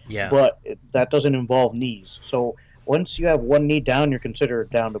downed. Yeah. But that doesn't involve knees. So once you have one knee down, you're considered a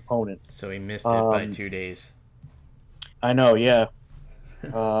downed opponent. So he missed it by 2 days. I know, yeah.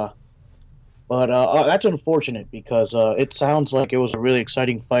 But that's unfortunate because it sounds like it was a really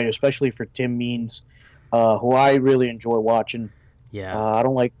exciting fight, especially for Tim Means, who I really enjoy watching. Yeah. I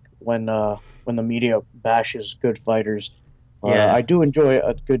don't like when the media bashes good fighters. Yeah. I do enjoy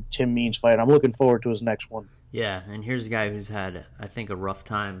a good Tim Means fight. I'm looking forward to his next one. Yeah, and here's a guy who's had, I think, a rough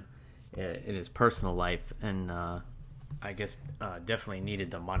time in his personal life, and I guess definitely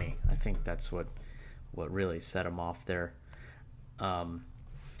needed the money. I think that's what really set him off there. In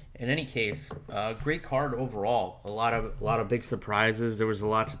any case, great card overall. A lot of big surprises. There was a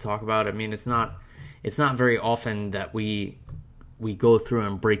lot to talk about. I mean, it's not very often that we go through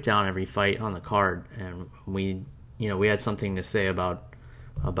and break down every fight on the card, and we had something to say about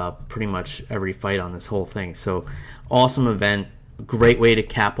pretty much every fight on this whole thing. So awesome event, great way to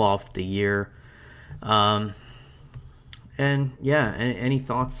cap off the year. And yeah, any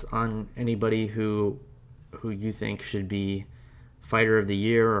thoughts on anybody who you think should be fighter of the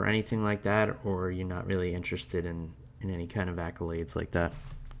year or anything like that, or are you not really interested in any kind of accolades like that?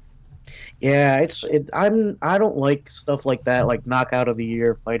 Yeah, I don't like stuff like that, like knockout of the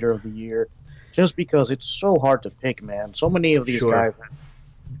year, fighter of the year, just because it's so hard to pick, man. So many of these guys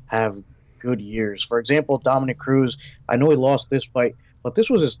have good years. For example, Dominic Cruz, I know he lost this fight, but this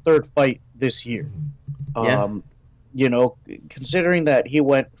was his 3rd fight this year. Yeah. Considering that he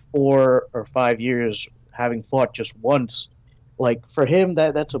went 4 or 5 years having fought just once, like for him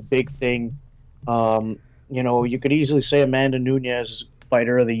that's a big thing. You could easily say Amanda Nunes,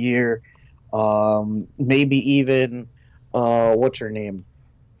 fighter of the year. Maybe even what's her name?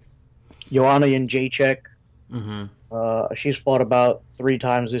 Joanna Jędrzejczyk. Mm-hmm. She's fought about 3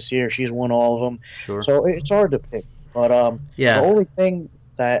 times this year. She's won all of them. Sure. So it's hard to pick. But the only thing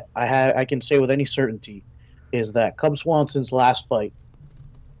that I can say with any certainty is that Cub Swanson's last fight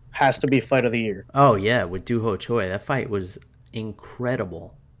has to be fight of the year. Oh yeah, with Doo Ho Choi. That fight was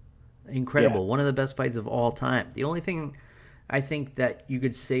incredible. Yeah. One of the best fights of all time. The only thing I think that you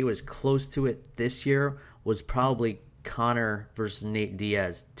could say was close to it this year was probably Conor versus Nate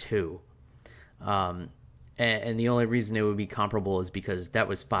Diaz 2. And the only reason it would be comparable is because that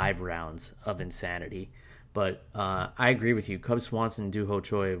was 5 rounds of insanity. But I agree with you. Cub Swanson, Doo Ho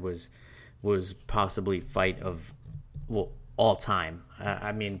Choi was possibly fight of all time.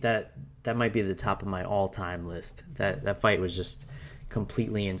 I mean that might be the top of my all time list. That fight was just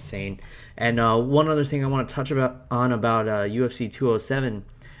completely insane. And one other thing I want to touch about UFC 207,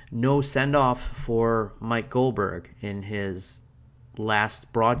 no send off for Mike Goldberg in his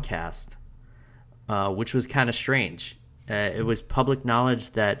last broadcast, which was kind of strange. It was public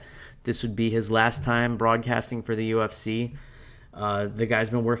knowledge that this would be his last time broadcasting for the UFC. The guy's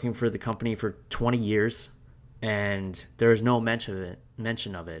been working for the company for 20 years. and there's no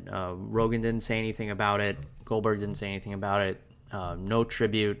mention of it. Rogan didn't say anything about it. Goldberg didn't say anything about it. No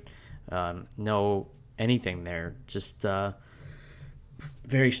tribute, no anything there. Just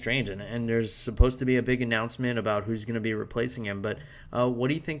very strange. And there's supposed to be a big announcement about who's going to be replacing him. But what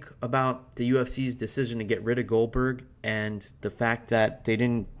do you think about the UFC's decision to get rid of Goldberg and the fact that they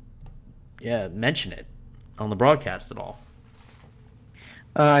didn't mention it on the broadcast at all?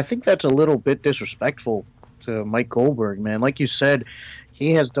 I think that's a little bit disrespectful to Mike Goldberg, man. Like you said,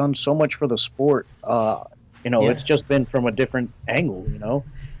 he has done so much for the sport. It's just been from a different angle,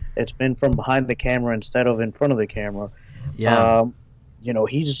 It's been from behind the camera instead of in front of the camera. Yeah.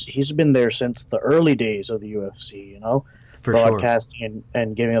 He's been there since the early days of the UFC, For broadcasting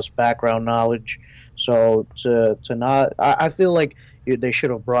and giving us background knowledge. So to not, I feel like they should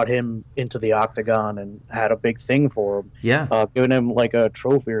have brought him into the octagon and had a big thing for him. Yeah. Giving him like a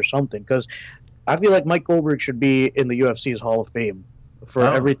trophy or something. Because I feel like Mike Goldberg should be in the UFC's Hall of Fame for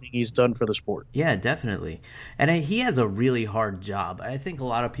everything he's done for the sport. Yeah, definitely. And he has a really hard job. I think a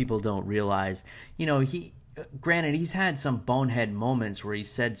lot of people don't realize, granted, he's had some bonehead moments where he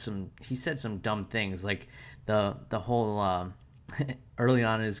said some dumb things, like the whole early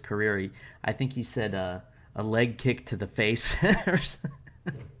on in his career. I think he said a leg kick to the face or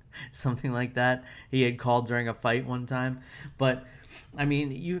something like that. He had called during a fight one time. But I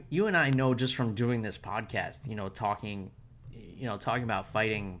mean, you and I know just from doing this podcast, talking about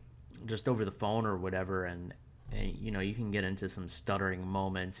fighting just over the phone or whatever, and you can get into some stuttering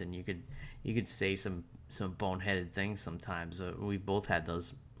moments, and you could say some boneheaded things sometimes. We've both had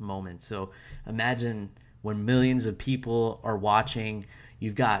those moments. So imagine when millions of people are watching,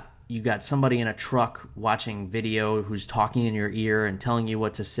 you've got somebody in a truck watching video who's talking in your ear and telling you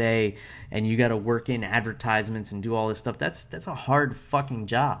what to say, and you got to work in advertisements and do all this stuff. That's a hard fucking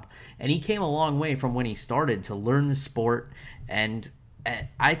job. And he came a long way from when he started to learn the sport, and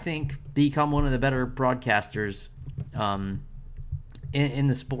I think become one of the better broadcasters in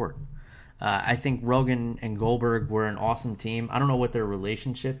the sport. I think Rogan and Goldberg were an awesome team. I don't know what their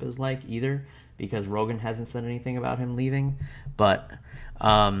relationship is like either, because Rogan hasn't said anything about him leaving. But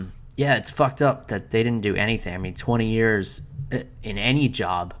it's fucked up that they didn't do anything. I mean, 20 years in any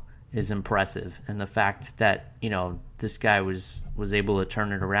job is impressive, and the fact that this guy was able to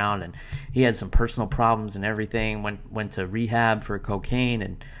turn it around, and he had some personal problems and everything, went to rehab for cocaine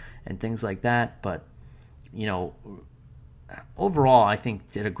and things like that, but overall I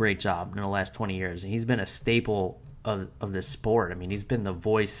think did a great job in the last 20 years. He's been a staple of this sport. I mean, he's been the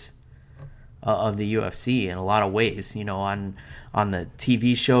voice of the UFC in a lot of ways, on the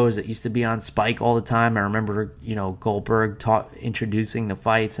TV shows that used to be on Spike all the time. I remember, Goldberg introducing the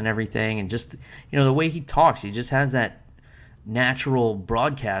fights and everything, and just, the way he talks, he just has that natural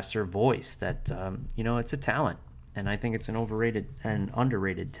broadcaster voice that, it's a talent, and I think it's an overrated and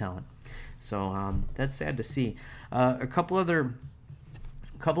underrated talent. So that's sad to see. A couple other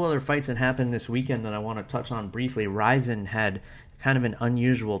fights that happened this weekend that I want to touch on briefly. Rizin had kind of an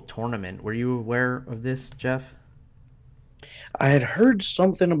unusual tournament. Were you aware of this, Jeff? I had heard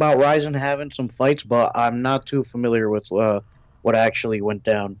something about Rizin having some fights, but I'm not too familiar with what actually went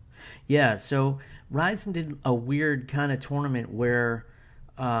down. Yeah, so Rizin did a weird kind of tournament where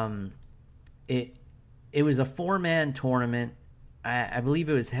it was a 4-man tournament. I believe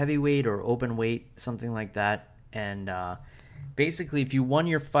it was heavyweight or open weight, something like that. And basically, if you won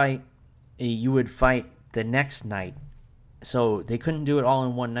your fight, you would fight the next night. So they couldn't do it all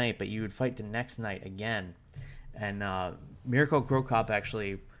in one night, but you would fight the next night again. And Mirko Cro Cop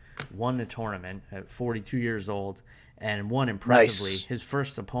actually won the tournament at 42 years old and won impressively. Nice. His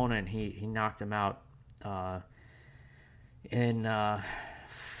first opponent, he knocked him out in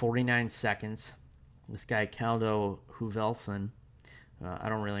 49 seconds. This guy, Caldo Huvelson, I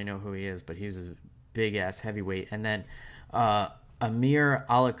don't really know who he is, but he's a big-ass heavyweight. And then Amir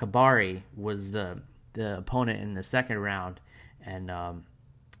Alakabari was the opponent in the second round, and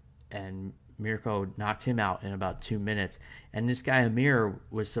Mirko knocked him out in about 2 minutes. And this guy Amir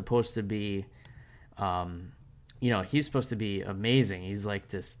was supposed to be, he's supposed to be amazing. He's like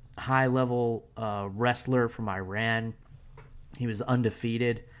this high-level wrestler from Iran. He was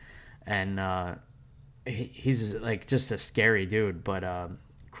undefeated, and he's like just a scary dude. But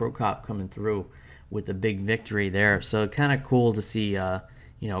Cro Cop coming through with a big victory there. So kind of cool to see,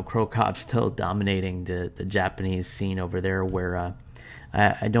 Cro Cop still dominating the Japanese scene over there, where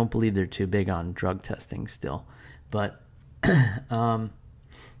I don't believe they're too big on drug testing still. But, some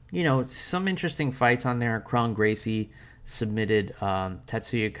interesting fights on there. Kron Gracie submitted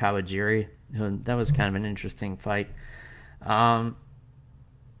Tetsuya Kawajiri. That was kind of an interesting fight.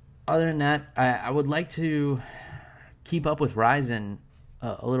 Other than that, I would like to keep up with Ryzen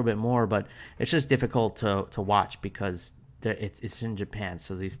a little bit more, but it's just difficult to watch because it's in Japan,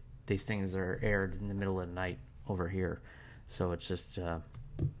 so these things are aired in the middle of the night over here, so it's just a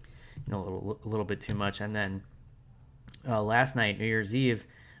little bit too much. And then last night, New Year's Eve,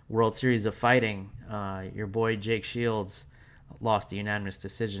 World Series of Fighting, your boy Jake Shields lost a unanimous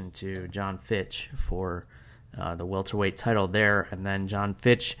decision to John Fitch for the welterweight title there, and then John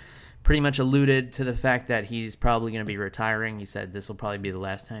Fitch pretty much alluded to the fact that he's probably going to be retiring. He said, this will probably be the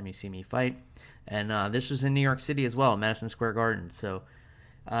last time you see me fight. And this was in New York City as well, Madison Square Garden. So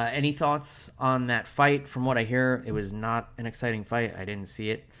any thoughts on that fight? From what I hear, it was not an exciting fight. I didn't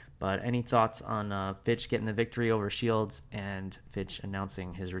see it. But any thoughts on Fitch getting the victory over Shields and Fitch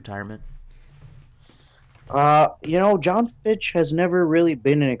announcing his retirement? John Fitch has never really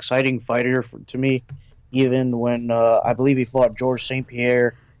been an exciting fighter to me, even when I believe he fought George St.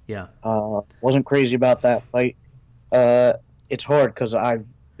 Pierre. Yeah. Wasn't crazy about that fight. It's hard because I've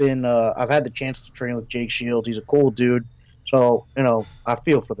had the chance to train with Jake Shields. He's a cool dude. So, I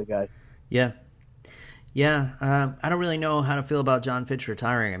feel for the guy. Yeah. Yeah. I don't really know how to feel about John Fitch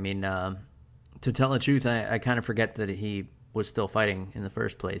retiring. I mean, to tell the truth, I kind of forget that he was still fighting in the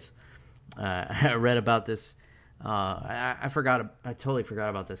first place. I read about this. I totally forgot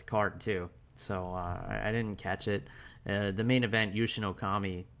about this card too. So I didn't catch it. The main event, Yushin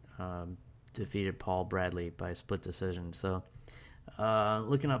Okami defeated Paul Bradley by split decision. So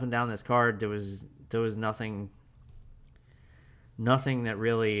looking up and down this card, there was nothing that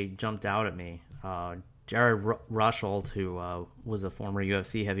really jumped out at me. Jared Rosholt, who was a former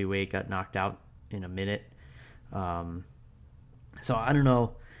UFC heavyweight, got knocked out in a minute. So I don't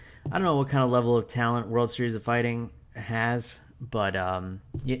know what kind of level of talent World Series of Fighting has, but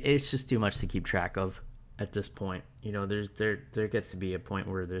it's just too much to keep track of at this point. There gets to be a point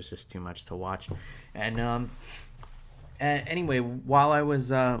where there's just too much to watch. And anyway, while I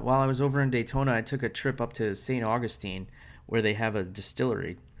was over in Daytona, I took a trip up to St. Augustine, where they have a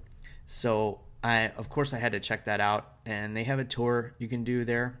distillery. So of course I had to check that out, and they have a tour you can do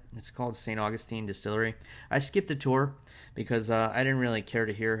there. It's called St. Augustine Distillery. I skipped the tour because I didn't really care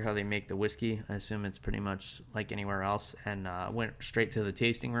to hear how they make the whiskey. I assume it's pretty much like anywhere else, and went straight to the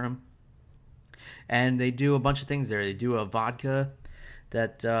tasting room. And they do a bunch of things there. They do a vodka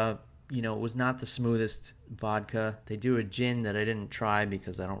that was not the smoothest vodka. They do a gin that I didn't try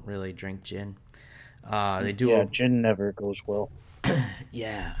because I don't really drink gin. Gin never goes well.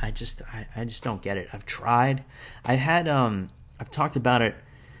 Yeah, I just don't get it. I've tried. I've talked about it.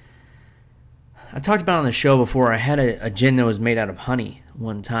 I talked about it on the show before. I had a gin that was made out of honey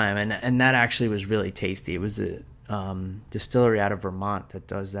one time, and that actually was really tasty. It was a distillery out of Vermont that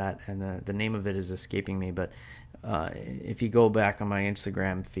does that, and the name of it is escaping me. But if you go back on my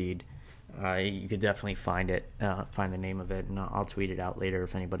Instagram feed, you could definitely find the name of it, and I'll tweet it out later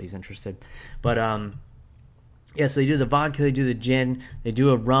if anybody's interested. But yeah, so they do the vodka, they do the gin, they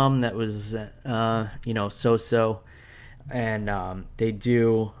do a rum that was so-so, and they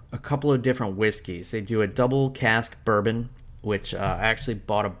do a couple of different whiskeys. They do a double cask bourbon, which I actually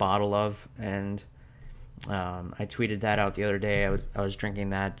bought a bottle of, and I tweeted that out the other day. I was drinking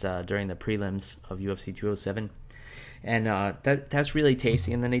that during the prelims of UFC 207, and that's really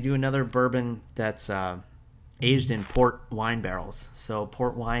tasty. And then they do another bourbon that's aged in port wine barrels. So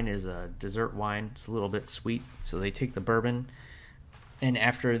port wine is a dessert wine. It's a little bit sweet. So they take the bourbon, and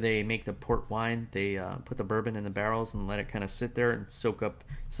after they make the port wine, they put the bourbon in the barrels and let it kind of sit there and soak up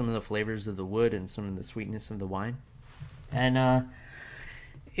some of the flavors of the wood and some of the sweetness of the wine. And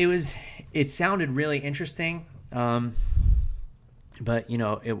it sounded really interesting, but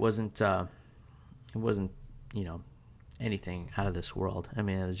it wasn't anything out of this world. I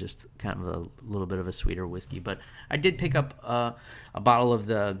mean, it was just kind of a little bit of a sweeter whiskey. But I did pick up a bottle of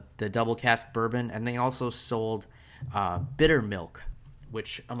the double cask bourbon, and they also sold Bitter Milk,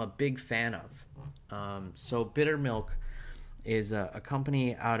 which I'm a big fan of. So Bitter Milk is a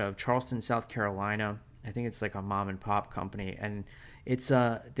company out of Charleston, South Carolina. I think it's like a mom and pop company, and it's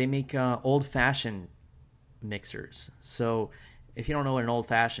they make old fashioned mixers. So if you don't know what an old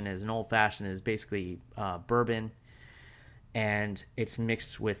fashioned is basically bourbon, and it's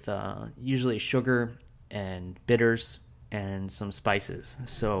mixed with usually sugar and bitters and some spices.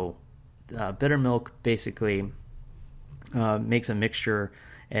 So Bitter Milk basically makes a mixture,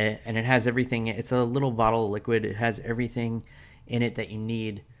 and it has everything. It's a little bottle of liquid. It has everything in it that you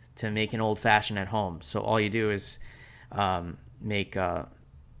need to make an old fashioned at home. So all you do is make to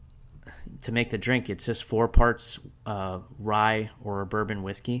make the drink. It's just 4 parts rye or bourbon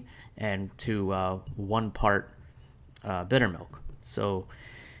whiskey and to 1 part bitter milk. So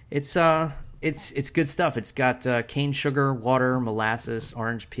It's good stuff. It's got cane sugar, water, molasses,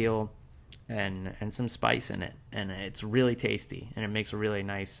 orange peel, and some spice in it, and it's really tasty, and it makes a really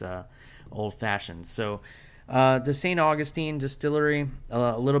nice old fashioned. So the St. Augustine Distillery,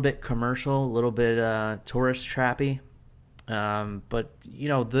 a little bit commercial, a little bit tourist trappy, but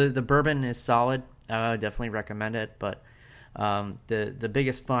the bourbon is solid. I definitely recommend it, but the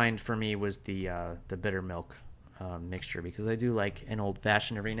biggest find for me was the bitter milk mixture, because I do like an old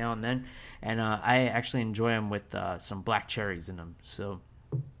fashioned every now and then, and I actually enjoy them with some black cherries in them. So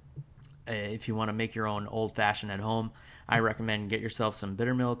if you want to make your own old fashioned at home, I recommend get yourself some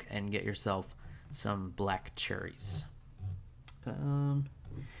bitter milk and get yourself some black cherries. And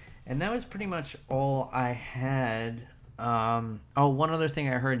that was pretty much all I had. One other thing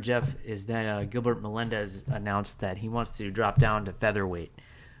I heard, Jeff, is that Gilbert Melendez announced that he wants to drop down to featherweight.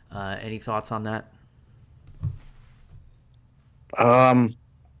 Any thoughts on that?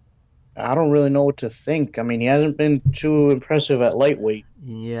 I don't really know what to think. I mean, he hasn't been too impressive at lightweight.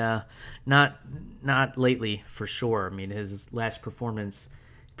 Yeah, not lately for sure. I mean, his last performance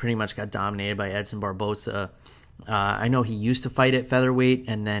pretty much got dominated by Edson Barbosa. I know he used to fight at featherweight,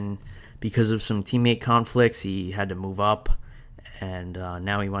 and then because of some teammate conflicts, he had to move up, and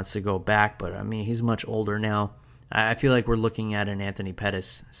now he wants to go back. But I mean, he's much older now. I feel like we're looking at an Anthony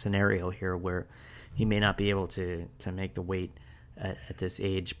Pettis scenario here, where he may not be able to make the weight at this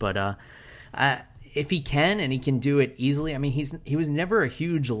age, but if he can, and he can do it easily. I mean, he was never a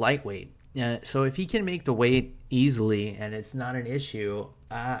huge lightweight, so if he can make the weight easily and it's not an issue,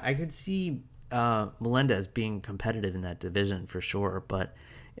 I could see Melendez being competitive in that division for sure. But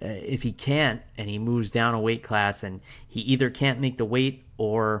if he can't, and he moves down a weight class, and he either can't make the weight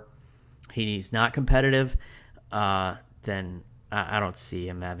or he's not competitive, then I don't see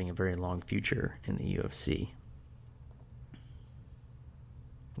him having a very long future in the UFC.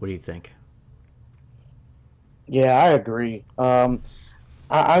 What do you think? Yeah, I agree.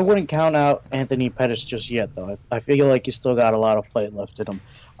 I wouldn't count out Anthony Pettis just yet, though. I feel like he's still got a lot of fight left in him.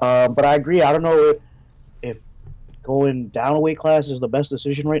 But I agree. I don't know if going down a weight class is the best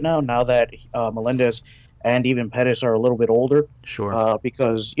decision right now that Melendez and even Pettis are a little bit older. Sure.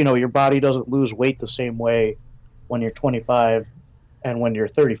 Because, your body doesn't lose weight the same way when you're 25 and when you're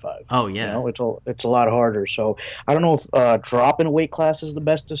 35. Oh, yeah. It's a lot harder. So I don't know if dropping a weight class is the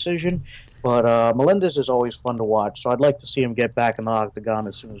best decision, but Melendez is always fun to watch. So I'd like to see him get back in the octagon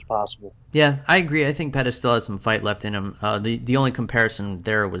as soon as possible. Yeah, I agree. I think Pettis still has some fight left in him. The only comparison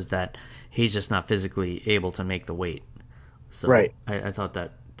there was that he's just not physically able to make the weight. So right. I thought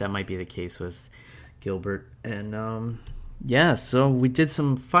that might be the case with Gilbert. And so we did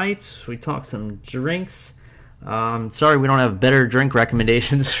some fights. We talked some drinks. Sorry we don't have better drink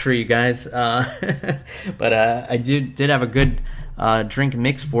recommendations for you guys, but I did have a good drink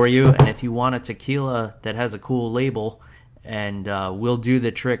mix for you, and if you want a tequila that has a cool label, and we'll do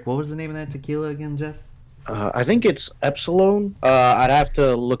the trick. What was the name of that tequila again, Jeff? I think it's Epsilon. I'd have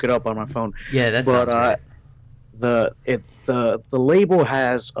to look it up on my phone. Yeah, that sounds right. The label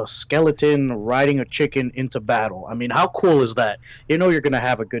has a skeleton riding a chicken into battle. I mean, how cool is that? You're going to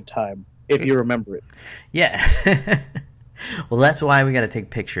have a good time if you remember it. Yeah. Well, that's why we got to take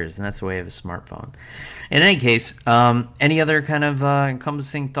pictures, and that's the way of a smartphone. In any case, any other kind of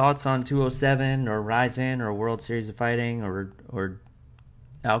encompassing thoughts on 207 or Rizin or World Series of Fighting or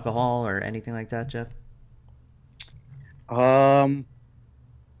alcohol or anything like that, Jeff? I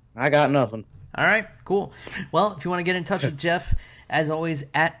got nothing. All right, cool. Well, if you want to get in touch with Jeff, as always,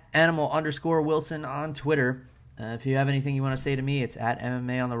 at @animal_Wilson on Twitter. If you have anything you want to say to me, it's at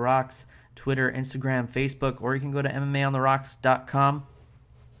MMA on the Rocks, Twitter, Instagram, Facebook, or you can go to MMAonTheRocks.com.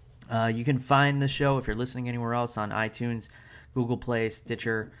 You can find the show, if you're listening anywhere else, on iTunes, Google Play,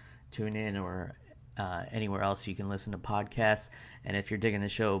 Stitcher, TuneIn, or anywhere else you can listen to podcasts. And if you're digging the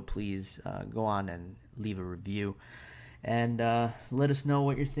show, please go on and leave a review. And let us know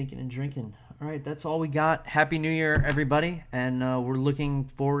what you're thinking and drinking. All right, that's all we got. Happy New Year, everybody. And we're looking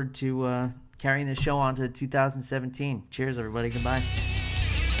forward to carrying this show on to 2017. Cheers, everybody. Goodbye.